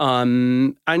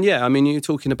 And yeah, I mean, you're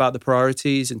talking about the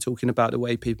priorities and talking about the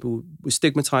way people were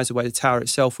stigmatized, the way the tower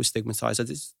itself was stigmatized.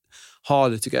 It's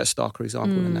harder to get a starker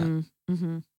example than that.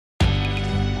 Mm-hmm.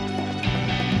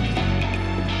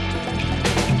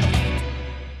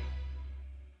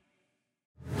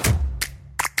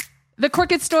 The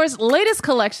Crooked Store's latest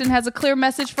collection has a clear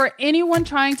message for anyone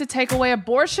trying to take away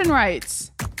abortion rights.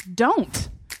 Don't.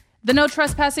 The No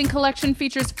Trespassing collection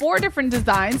features 4 different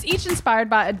designs, each inspired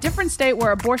by a different state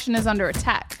where abortion is under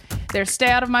attack. There's Stay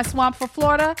Out of My Swamp for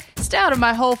Florida, Stay Out of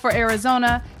My Hole for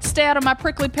Arizona, Stay Out of My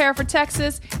Prickly Pear for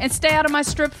Texas, and Stay Out of My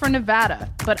Strip for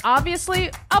Nevada. But obviously,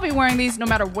 I'll be wearing these no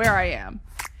matter where I am.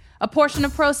 A portion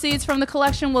of proceeds from the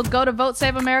collection will go to Vote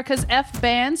Save America's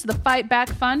F-Bands, the Fight Back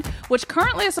Fund, which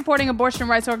currently is supporting abortion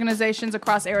rights organizations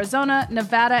across Arizona,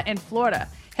 Nevada, and Florida.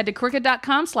 Head to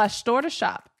crooked.com/store to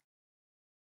shop.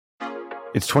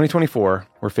 It's 2024.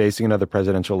 We're facing another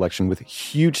presidential election with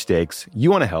huge stakes.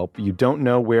 You want to help. You don't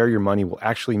know where your money will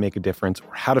actually make a difference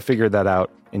or how to figure that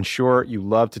out. And sure, you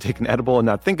love to take an edible and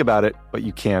not think about it, but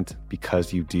you can't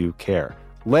because you do care.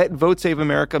 Let Vote Save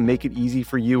America make it easy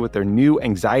for you with their new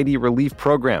anxiety relief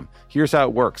program. Here's how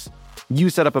it works.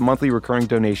 You set up a monthly recurring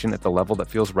donation at the level that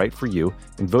feels right for you,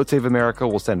 and Vote Save America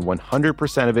will send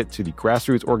 100% of it to the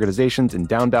grassroots organizations and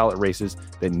down-ballot races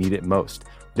that need it most.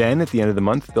 Then, at the end of the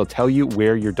month, they'll tell you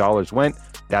where your dollars went.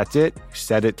 That's it. You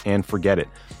set it and forget it.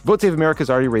 Vote Save America has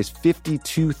already raised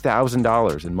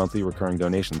 $52,000 in monthly recurring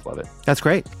donations. Love it. That's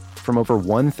great. From over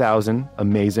 1,000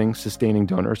 amazing sustaining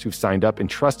donors who've signed up and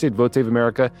trusted Vote Save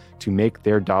America to make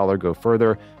their dollar go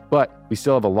further. But we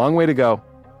still have a long way to go,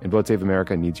 and Vote Save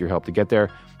America needs your help to get there.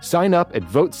 Sign up at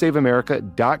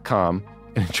votesaveamerica.com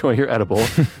and enjoy your edible.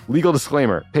 Legal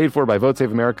disclaimer, paid for by Vote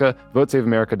Save America,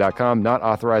 votesaveamerica.com, not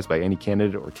authorized by any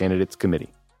candidate or candidates committee.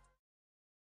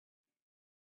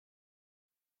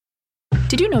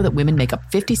 Did you know that women make up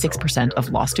 56% of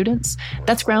law students?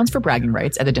 That's grounds for bragging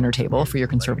rights at a dinner table for your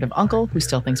conservative uncle who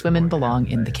still thinks women belong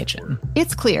in the kitchen.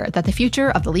 It's clear that the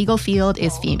future of the legal field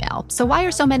is female. So why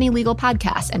are so many legal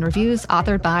podcasts and reviews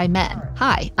authored by men?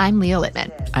 Hi, I'm Leah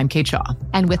Littman. I'm Kate Shaw.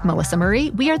 And with Melissa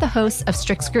Murray, we are the hosts of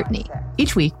Strict Scrutiny.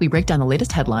 Each week, we break down the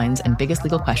latest headlines and biggest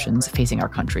legal questions facing our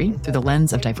country through the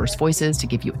lens of diverse voices to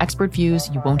give you expert views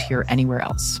you won't hear anywhere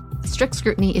else. Strict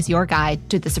Scrutiny is your guide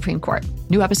to the Supreme Court.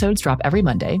 New episodes drop every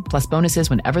Monday, plus bonuses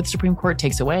whenever the Supreme Court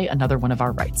takes away another one of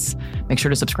our rights. Make sure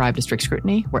to subscribe to Strict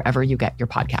Scrutiny wherever you get your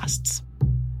podcasts.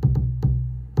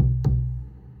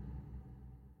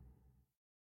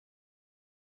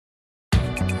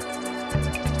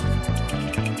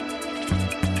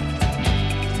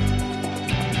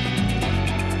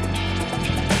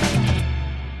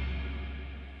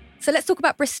 So let's talk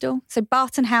about Bristol. So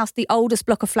Barton House, the oldest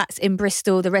block of flats in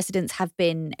Bristol, the residents have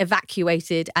been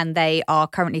evacuated and they are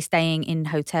currently staying in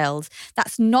hotels.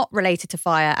 That's not related to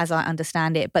fire, as I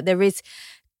understand it, but there is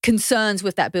concerns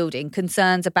with that building,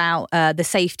 concerns about the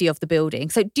safety of the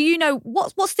building. So do you know,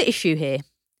 what's the issue here?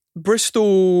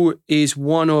 Bristol is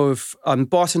one of,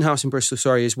 Barton House in Bristol,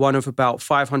 is one of about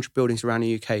 500 buildings around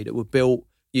the UK that were built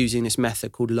using this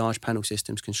method called large panel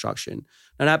systems construction.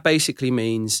 And that basically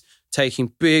means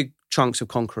taking big chunks of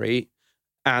concrete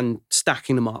and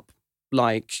stacking them up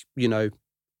like,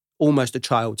 almost a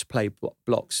child's play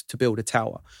blocks to build a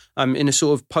tower. In a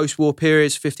sort of post-war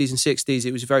periods, 50s and 60s,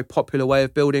 it was a very popular way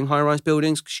of building high-rise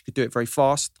buildings because you could do it very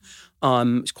fast.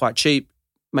 It's quite cheap,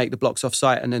 make the blocks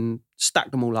off-site and then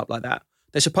stack them all up like that.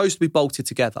 They're supposed to be bolted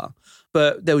together.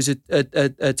 But there was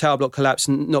a tower block collapse,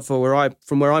 not from where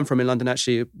I'm from in London,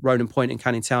 actually, Ronan Point in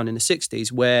Canning Town in the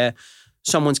 60s, where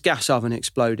someone's gas oven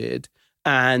exploded.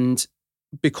 And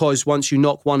because once you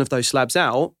knock one of those slabs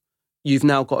out, you've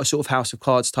now got a sort of house of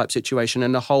cards type situation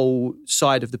and the whole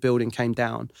side of the building came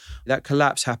down. That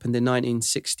collapse happened in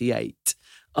 1968.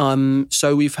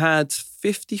 So we've had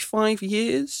 55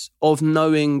 years of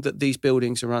knowing that these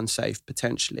buildings are unsafe,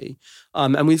 potentially.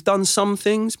 And we've done some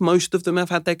things. Most of them have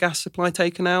had their gas supply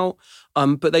taken out,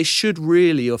 but they should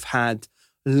really have had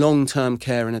long-term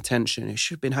care and attention. It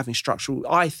should have been having structural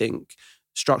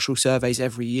surveys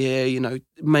every year,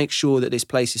 make sure that this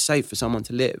place is safe for someone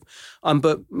to live.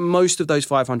 But most of those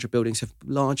 500 buildings have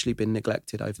largely been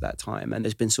neglected over that time. And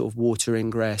there's been sort of water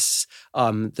ingress.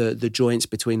 The joints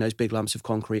between those big lumps of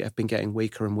concrete have been getting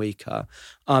weaker and weaker.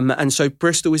 And so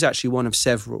Bristol is actually one of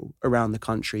several around the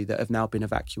country that have now been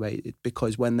evacuated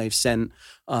because when they've sent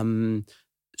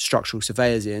structural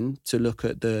surveyors in to look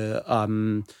at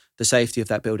the safety of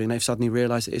that building, they've suddenly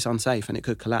realised that it's unsafe and it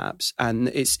could collapse. And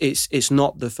it's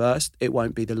not the first, it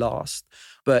won't be the last,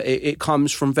 but it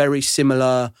comes from very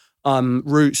similar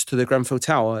roots to the Grenfell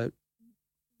Tower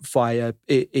fire.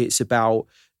 It's about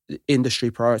industry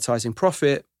prioritising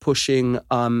profit, pushing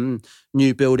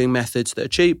new building methods that are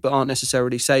cheap but aren't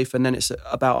necessarily safe, and then it's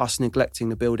about us neglecting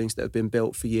the buildings that have been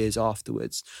built for years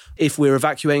afterwards. If we're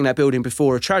evacuating that building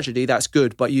before a tragedy, that's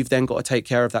good, but you've then got to take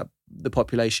care of the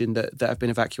population that have been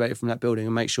evacuated from that building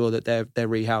and make sure that they're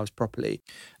rehoused properly.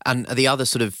 And the other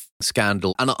sort of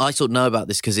scandal, and I sort of know about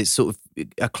this because it's sort of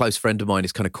a close friend of mine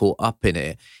is kind of caught up in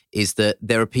it, is that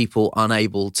there are people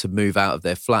unable to move out of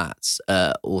their flats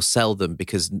or sell them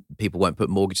because people won't put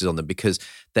mortgages on them because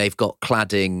they've got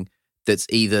cladding that's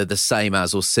either the same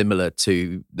as or similar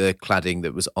to the cladding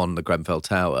that was on the Grenfell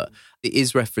Tower. It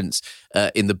is referenced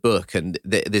in the book, and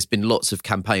there's been lots of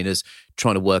campaigners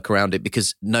trying to work around it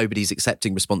because nobody's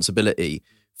accepting responsibility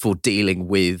for dealing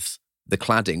with the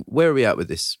cladding. Where are we at with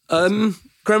this?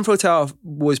 Grenfell Tower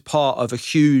was part of a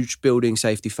huge building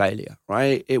safety failure,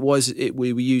 right?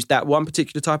 We used that one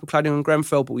particular type of cladding on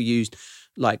Grenfell, but we used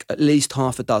like at least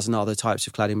half a dozen other types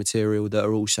of cladding material that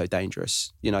are also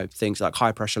dangerous. You know, things like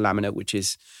high pressure laminate, which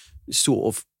is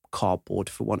sort of cardboard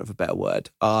for want of a better word.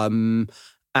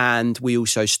 And we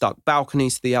also stuck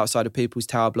balconies to the outside of people's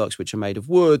tower blocks, which are made of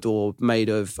wood or made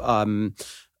of,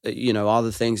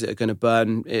 other things that are going to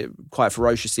burn quite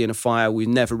ferociously in a fire. We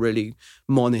never really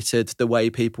monitored the way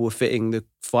people were fitting the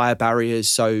fire barriers,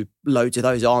 so loads of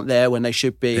those aren't there when they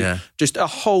should be. Yeah. Just a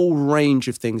whole range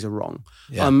of things are wrong.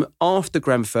 Yeah. After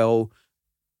Grenfell,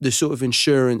 the sort of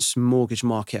insurance mortgage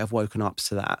market have woken up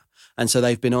to that. And so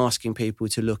they've been asking people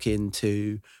to look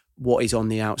into what is on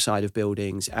the outside of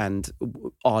buildings and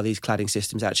are these cladding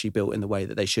systems actually built in the way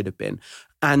that they should have been.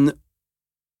 And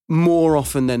more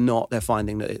often than not, they're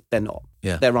finding that they're not.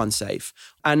 Yeah. They're unsafe.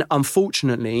 And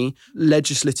unfortunately,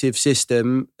 legislative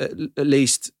system, at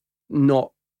least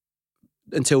not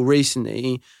until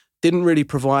recently, didn't really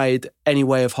provide any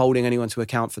way of holding anyone to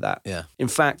account for that. Yeah. In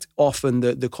fact, often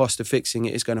the cost of fixing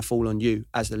it is going to fall on you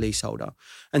as the leaseholder.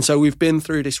 And so we've been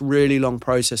through this really long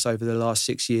process over the last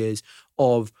 6 years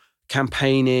of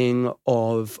campaigning,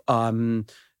 of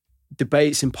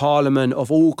debates in Parliament, of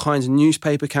all kinds of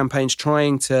newspaper campaigns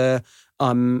trying to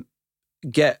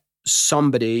get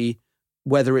somebody,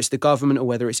 whether it's the government or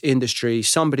whether it's industry,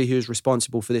 somebody who's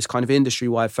responsible for this kind of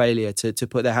industry-wide failure to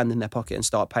put their hand in their pocket and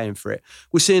start paying for it.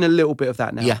 We're seeing a little bit of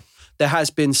that now. Yeah. There has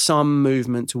been some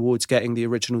movement towards getting the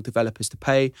original developers to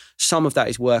pay. Some of that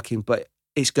is working, but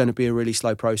it's going to be a really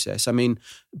slow process. I mean,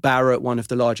 Barratt, one of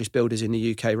the largest builders in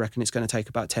the UK, reckon it's going to take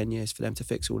about 10 years for them to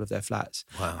fix all of their flats.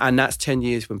 Wow. And that's 10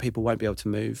 years when people won't be able to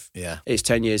move. Yeah. It's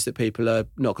 10 years that people are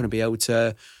not going to be able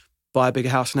to buy a bigger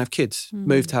house and have kids,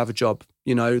 move to have a job.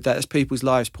 You know, that's people's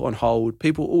lives put on hold.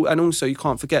 And also you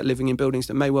can't forget living in buildings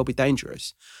that may well be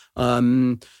dangerous.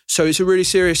 So it's a really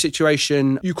serious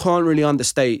situation. You can't really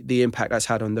understate the impact that's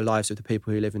had on the lives of the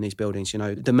people who live in these buildings. You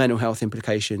know, the mental health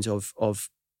implications of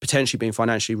potentially being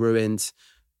financially ruined,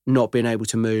 not being able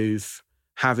to move,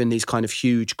 having these kind of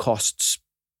huge costs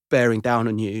bearing down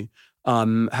on you,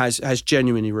 has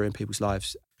genuinely ruined people's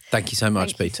lives. Thank you so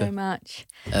much, Peter. Thank you so much.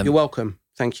 You're welcome.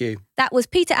 Thank you. That was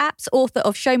Peter Apps, author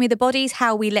of Show Me the Bodies,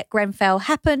 How We Let Grenfell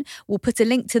Happen. We'll put a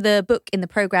link to the book in the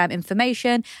programme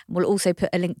information. And we'll also put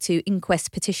a link to Inquest's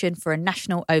petition for a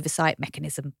national oversight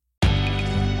mechanism.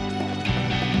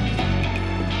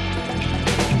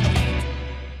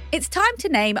 It's time to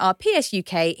name our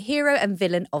PSUK hero and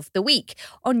villain of the week.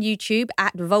 On YouTube,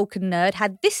 @VulcanNerd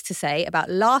had this to say about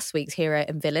last week's hero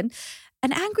and villain.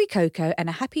 An angry Coco and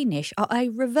a happy Nish are a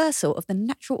reversal of the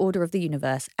natural order of the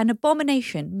universe, an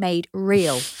abomination made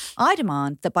real. I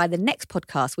demand that by the next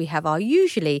podcast we have our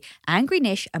usually angry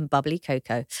Nish and bubbly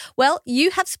Coco. Well, you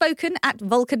have spoken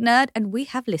 @VulcanNerd and we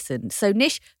have listened. So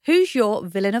Nish, who's your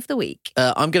villain of the week?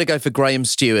 I'm going to go for Graham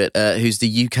Stewart, who's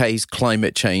the UK's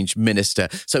climate change minister.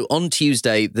 So on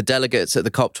Tuesday, the delegates at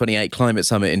the COP28 climate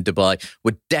summit in Dubai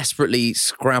were desperately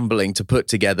scrambling to put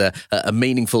together a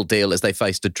meaningful deal as they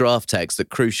faced a draft text that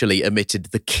crucially omitted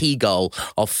the key goal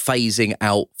of phasing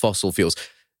out fossil fuels.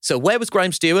 So where was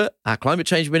Graham Stewart, our climate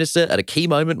change minister, at a key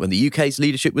moment when the UK's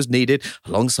leadership was needed,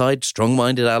 alongside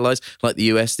strong-minded allies like the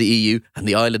US, the EU and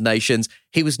the island nations?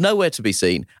 He was nowhere to be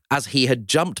seen, as he had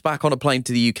jumped back on a plane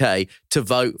to the UK to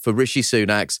vote for Rishi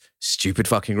Sunak's stupid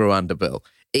fucking Rwanda bill.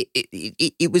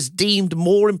 It was deemed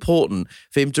more important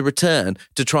for him to return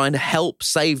to try and help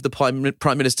save the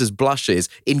Prime Minister's blushes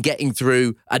in getting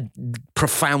through a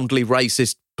profoundly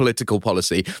racist political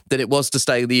policy than it was to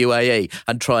stay in the UAE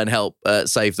and try and help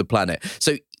save the planet.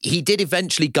 So he did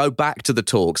eventually go back to the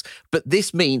talks, but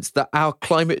this means that our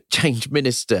climate change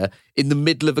minister, in the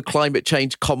middle of a climate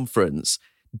change conference,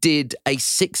 did a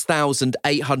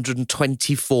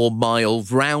 6,824-mile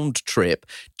round trip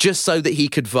just so that he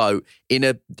could vote in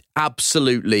a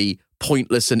absolutely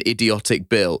pointless and idiotic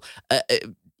bill.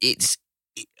 It's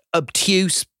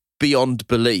obtuse beyond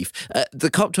belief.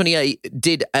 The COP28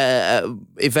 did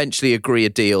eventually agree a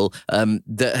deal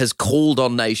that has called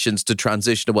on nations to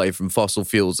transition away from fossil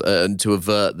fuels and to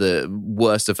avert the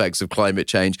worst effects of climate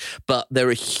change. But there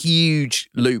are huge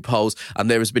loopholes and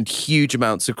there has been huge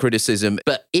amounts of criticism.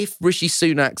 But if Rishi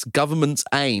Sunak's government's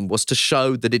aim was to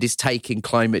show that it is taking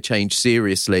climate change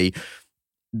seriously,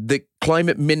 the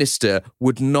climate minister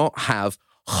would not have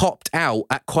hopped out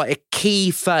at quite a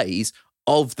key phase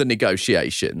of the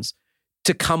negotiations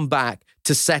to come back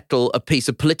to settle a piece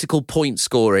of political point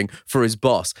scoring for his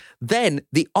boss. Then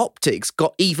the optics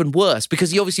got even worse because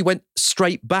he obviously went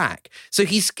straight back. So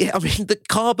the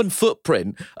carbon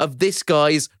footprint of this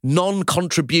guy's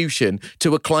non-contribution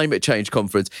to a climate change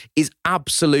conference is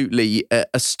absolutely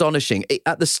astonishing.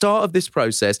 At the start of this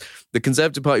process, the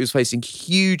Conservative Party was facing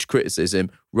huge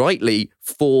criticism, rightly,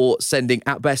 for sending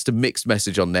at best a mixed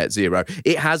message on net zero.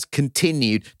 It has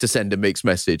continued to send a mixed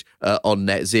message on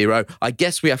net zero. I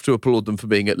guess we have to applaud them for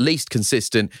being at least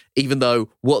consistent, even though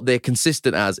what they're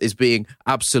consistent as is being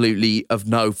absolutely of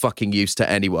no fucking use to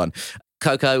anyone.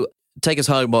 Coco, take us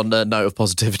home on a note of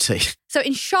positivity. So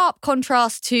in sharp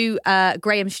contrast to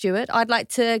Graham Stewart, I'd like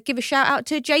to give a shout out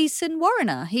to Jason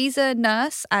Warrener. He's a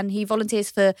nurse and he volunteers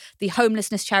for the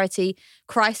homelessness charity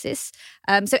Crisis.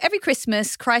 So every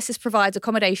Christmas, Crisis provides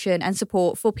accommodation and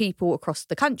support for people across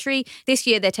the country. This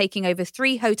year, they're taking over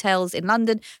 3 hotels in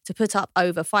London to put up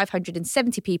over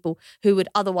 570 people who would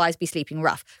otherwise be sleeping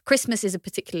rough. Christmas is a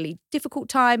particularly difficult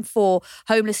time for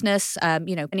homelessness.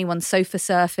 Anyone sofa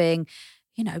surfing.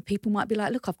 People might be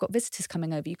like, look, I've got visitors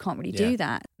coming over. You can't really do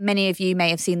that. Many of you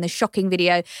may have seen the shocking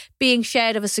video being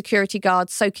shared of a security guard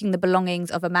soaking the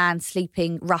belongings of a man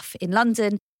sleeping rough in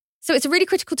London. So it's a really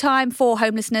critical time for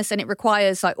homelessness and it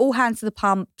requires all hands to the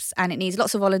pumps and it needs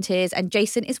lots of volunteers and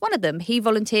Jason is one of them. He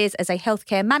volunteers as a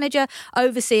healthcare manager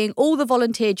overseeing all the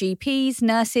volunteer GPs,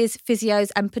 nurses,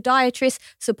 physios and podiatrists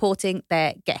supporting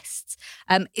their guests.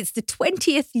 It's the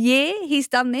 20th year he's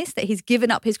done this, that he's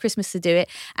given up his Christmas to do it,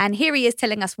 and here he is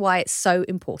telling us why it's so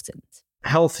important.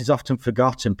 Health is often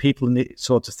forgotten. People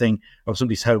sort of think, oh,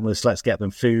 somebody's homeless, let's get them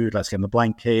food, let's get them the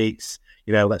blankets,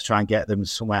 let's try and get them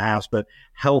somewhere else. But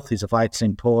health is a vitally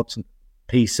important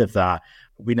piece of that.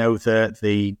 We know that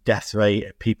the death rate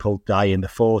of people die in the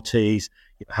 40s,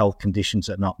 health conditions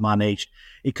that are not managed.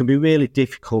 It can be really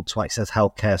difficult to access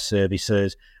healthcare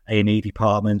services, A&E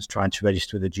departments, trying to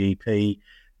register with a GP.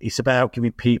 It's about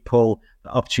giving people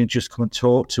the opportunity to just come and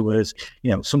talk to us.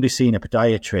 Somebody seeing a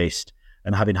podiatrist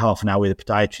and having half an hour with a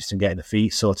podiatrist and getting the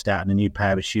feet sorted out and a new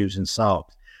pair of shoes and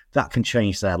socks, that can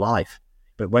change their life.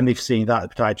 But when they've seen that,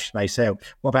 the podiatrist may say,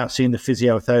 what about seeing the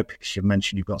physiotherapist? Because you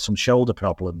mentioned you've got some shoulder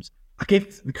problems. I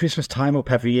give the Christmas time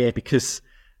up every year because,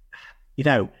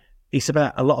 it's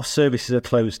about a lot of services are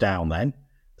closed down then.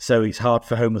 So it's hard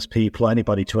for homeless people or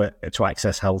anybody to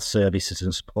access health services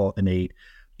and support they need.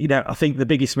 I think the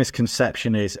biggest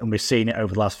misconception is, and we've seen it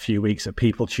over the last few weeks, that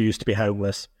people choose to be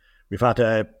homeless. We've had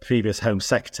a previous Home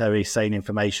Secretary saying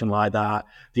information like that.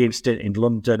 The incident in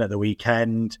London at the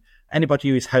weekend. Anybody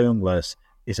who is homeless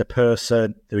is a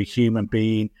person, they're a human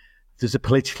being. There's a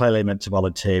political element to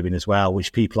volunteering as well,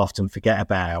 which people often forget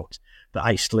about, that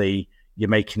actually you're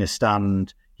making a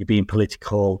stand, you're being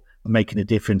political, and making a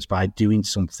difference by doing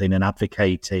something and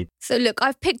advocating. So look,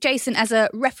 I've picked Jason as a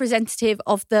representative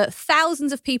of the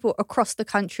thousands of people across the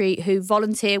country who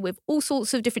volunteer with all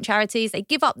sorts of different charities. They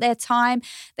give up their time.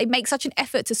 They make such an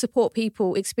effort to support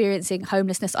people experiencing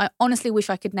homelessness. I honestly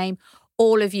wish I could name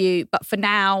all of you, but for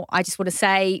now, I just want to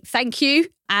say thank you.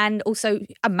 And also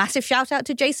a massive shout out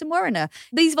to Jason Warrener.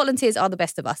 These volunteers are the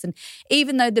best of us. And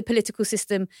even though the political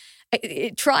system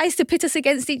it tries to pit us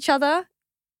against each other,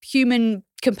 human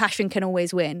compassion can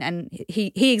always win. And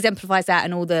he exemplifies that,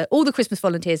 and all the Christmas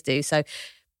volunteers do. So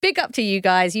big up to you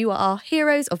guys. You are our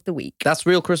heroes of the week. That's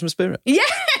real Christmas spirit. Yeah,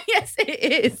 yes, it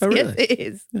is. Oh, really? Yes, it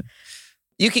is. Yeah.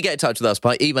 You can get in touch with us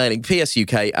by emailing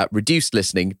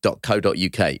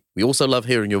psuk@reducedlistening.co.uk. We also love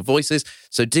hearing your voices,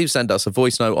 so do send us a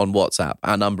voice note on WhatsApp.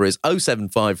 Our number is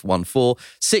 07514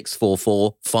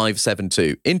 644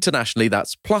 572. Internationally,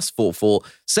 that's +44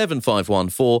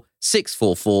 7514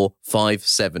 644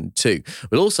 572.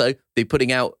 We'll also be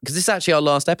putting out, because this is actually our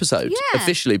last episode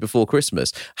officially before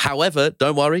Christmas. However,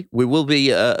 don't worry, we will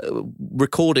be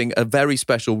recording a very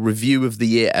special review of the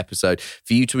year episode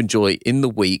for you to enjoy in the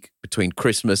week between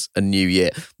Christmas and New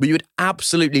Year. We would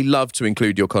absolutely love to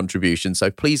include your contribution, so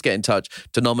please get in touch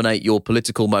to nominate your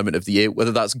political moment of the year,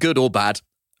 whether that's good or bad.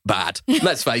 Bad.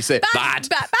 Let's face it. Bad.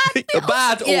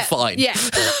 Bad or fine. Yeah.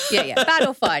 Bad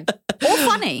or fine. Or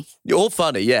funny. Or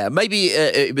funny, yeah. Maybe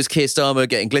it was Keir Starmer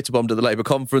getting glitter bombed at the Labour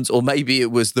conference, or maybe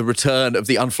it was the return of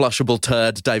the unflushable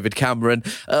turd David Cameron,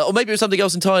 or maybe it was something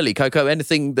else entirely. Coco,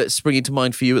 anything that's springing to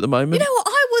mind for you at the moment? You know what?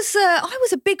 I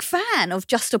was a big fan of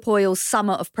Just Stop Oil's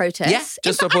Summer of Protest. Yeah,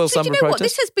 Just Stop Oil's Summer of Protest.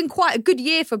 This has been quite a good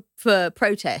year for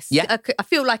protests. Yeah. I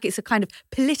feel like it's a kind of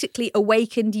politically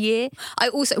awakened year. I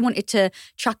also wanted to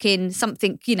chuck in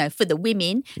something, for the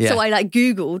women. Yeah. So I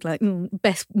Googled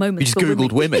best moments for women. You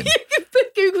just Googled women.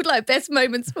 Googled best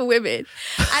moments for women,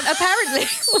 and apparently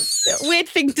weird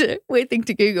thing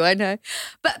to Google, I know,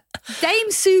 but Dame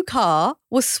Sue Carr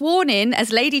was sworn in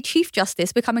as Lady Chief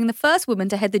Justice, becoming the first woman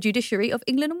to head the judiciary of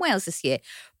England and Wales this year.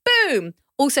 Boom!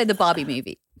 Also, the Barbie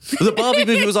movie. The Barbie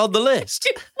movie was on the list.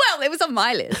 Well, it was on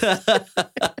my list.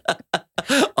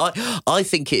 I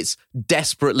think it's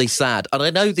desperately sad. And I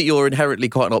know that you're inherently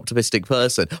quite an optimistic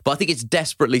person, but I think it's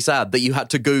desperately sad that you had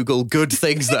to Google good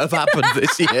things that have happened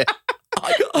this year.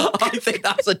 I think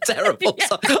that's a terrible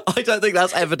sign. I don't think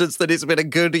that's evidence that it's been a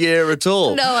good year at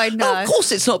all. No, I know. Of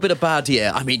course it's not been a bad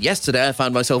year. I mean, yesterday I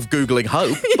found myself Googling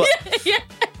hope, but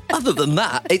other than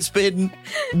that, it's been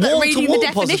reading wall-to-wall the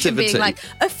definition positivity. being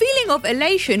a feeling of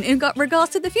elation in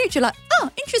regards to the future.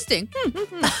 Interesting.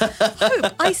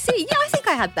 Hope, I see. Yeah, I think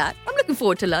I had that. I'm looking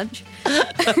forward to lunch.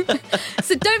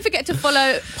 So don't forget to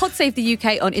follow Pod Save the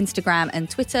UK on Instagram and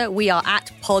Twitter. We are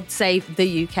at Pod Save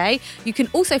the UK. You can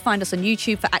also find us on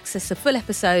YouTube for access to full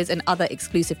episodes and other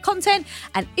exclusive content.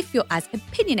 And if you're as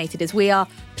opinionated as we are,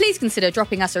 please consider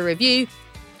dropping us a review.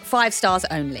 5 stars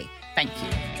only. Thank you.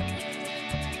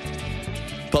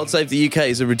 Pod Save the UK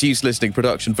is a reduced listening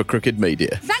production for Crooked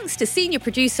Media. Thanks to senior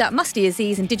producer Musty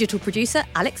Aziz and digital producer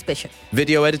Alex Bishop.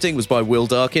 Video editing was by Will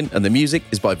Darkin and the music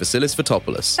is by Vasilis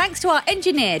Fotopoulos. Thanks to our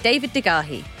engineer David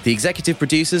Degahi. The executive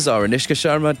producers are Anishka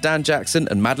Sharma, Dan Jackson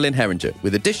and Madeline Herringer,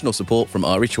 with additional support from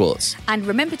Ari Schwartz. And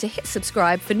remember to hit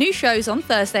subscribe for new shows on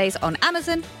Thursdays on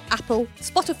Amazon, Apple,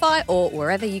 Spotify or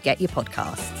wherever you get your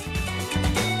podcasts.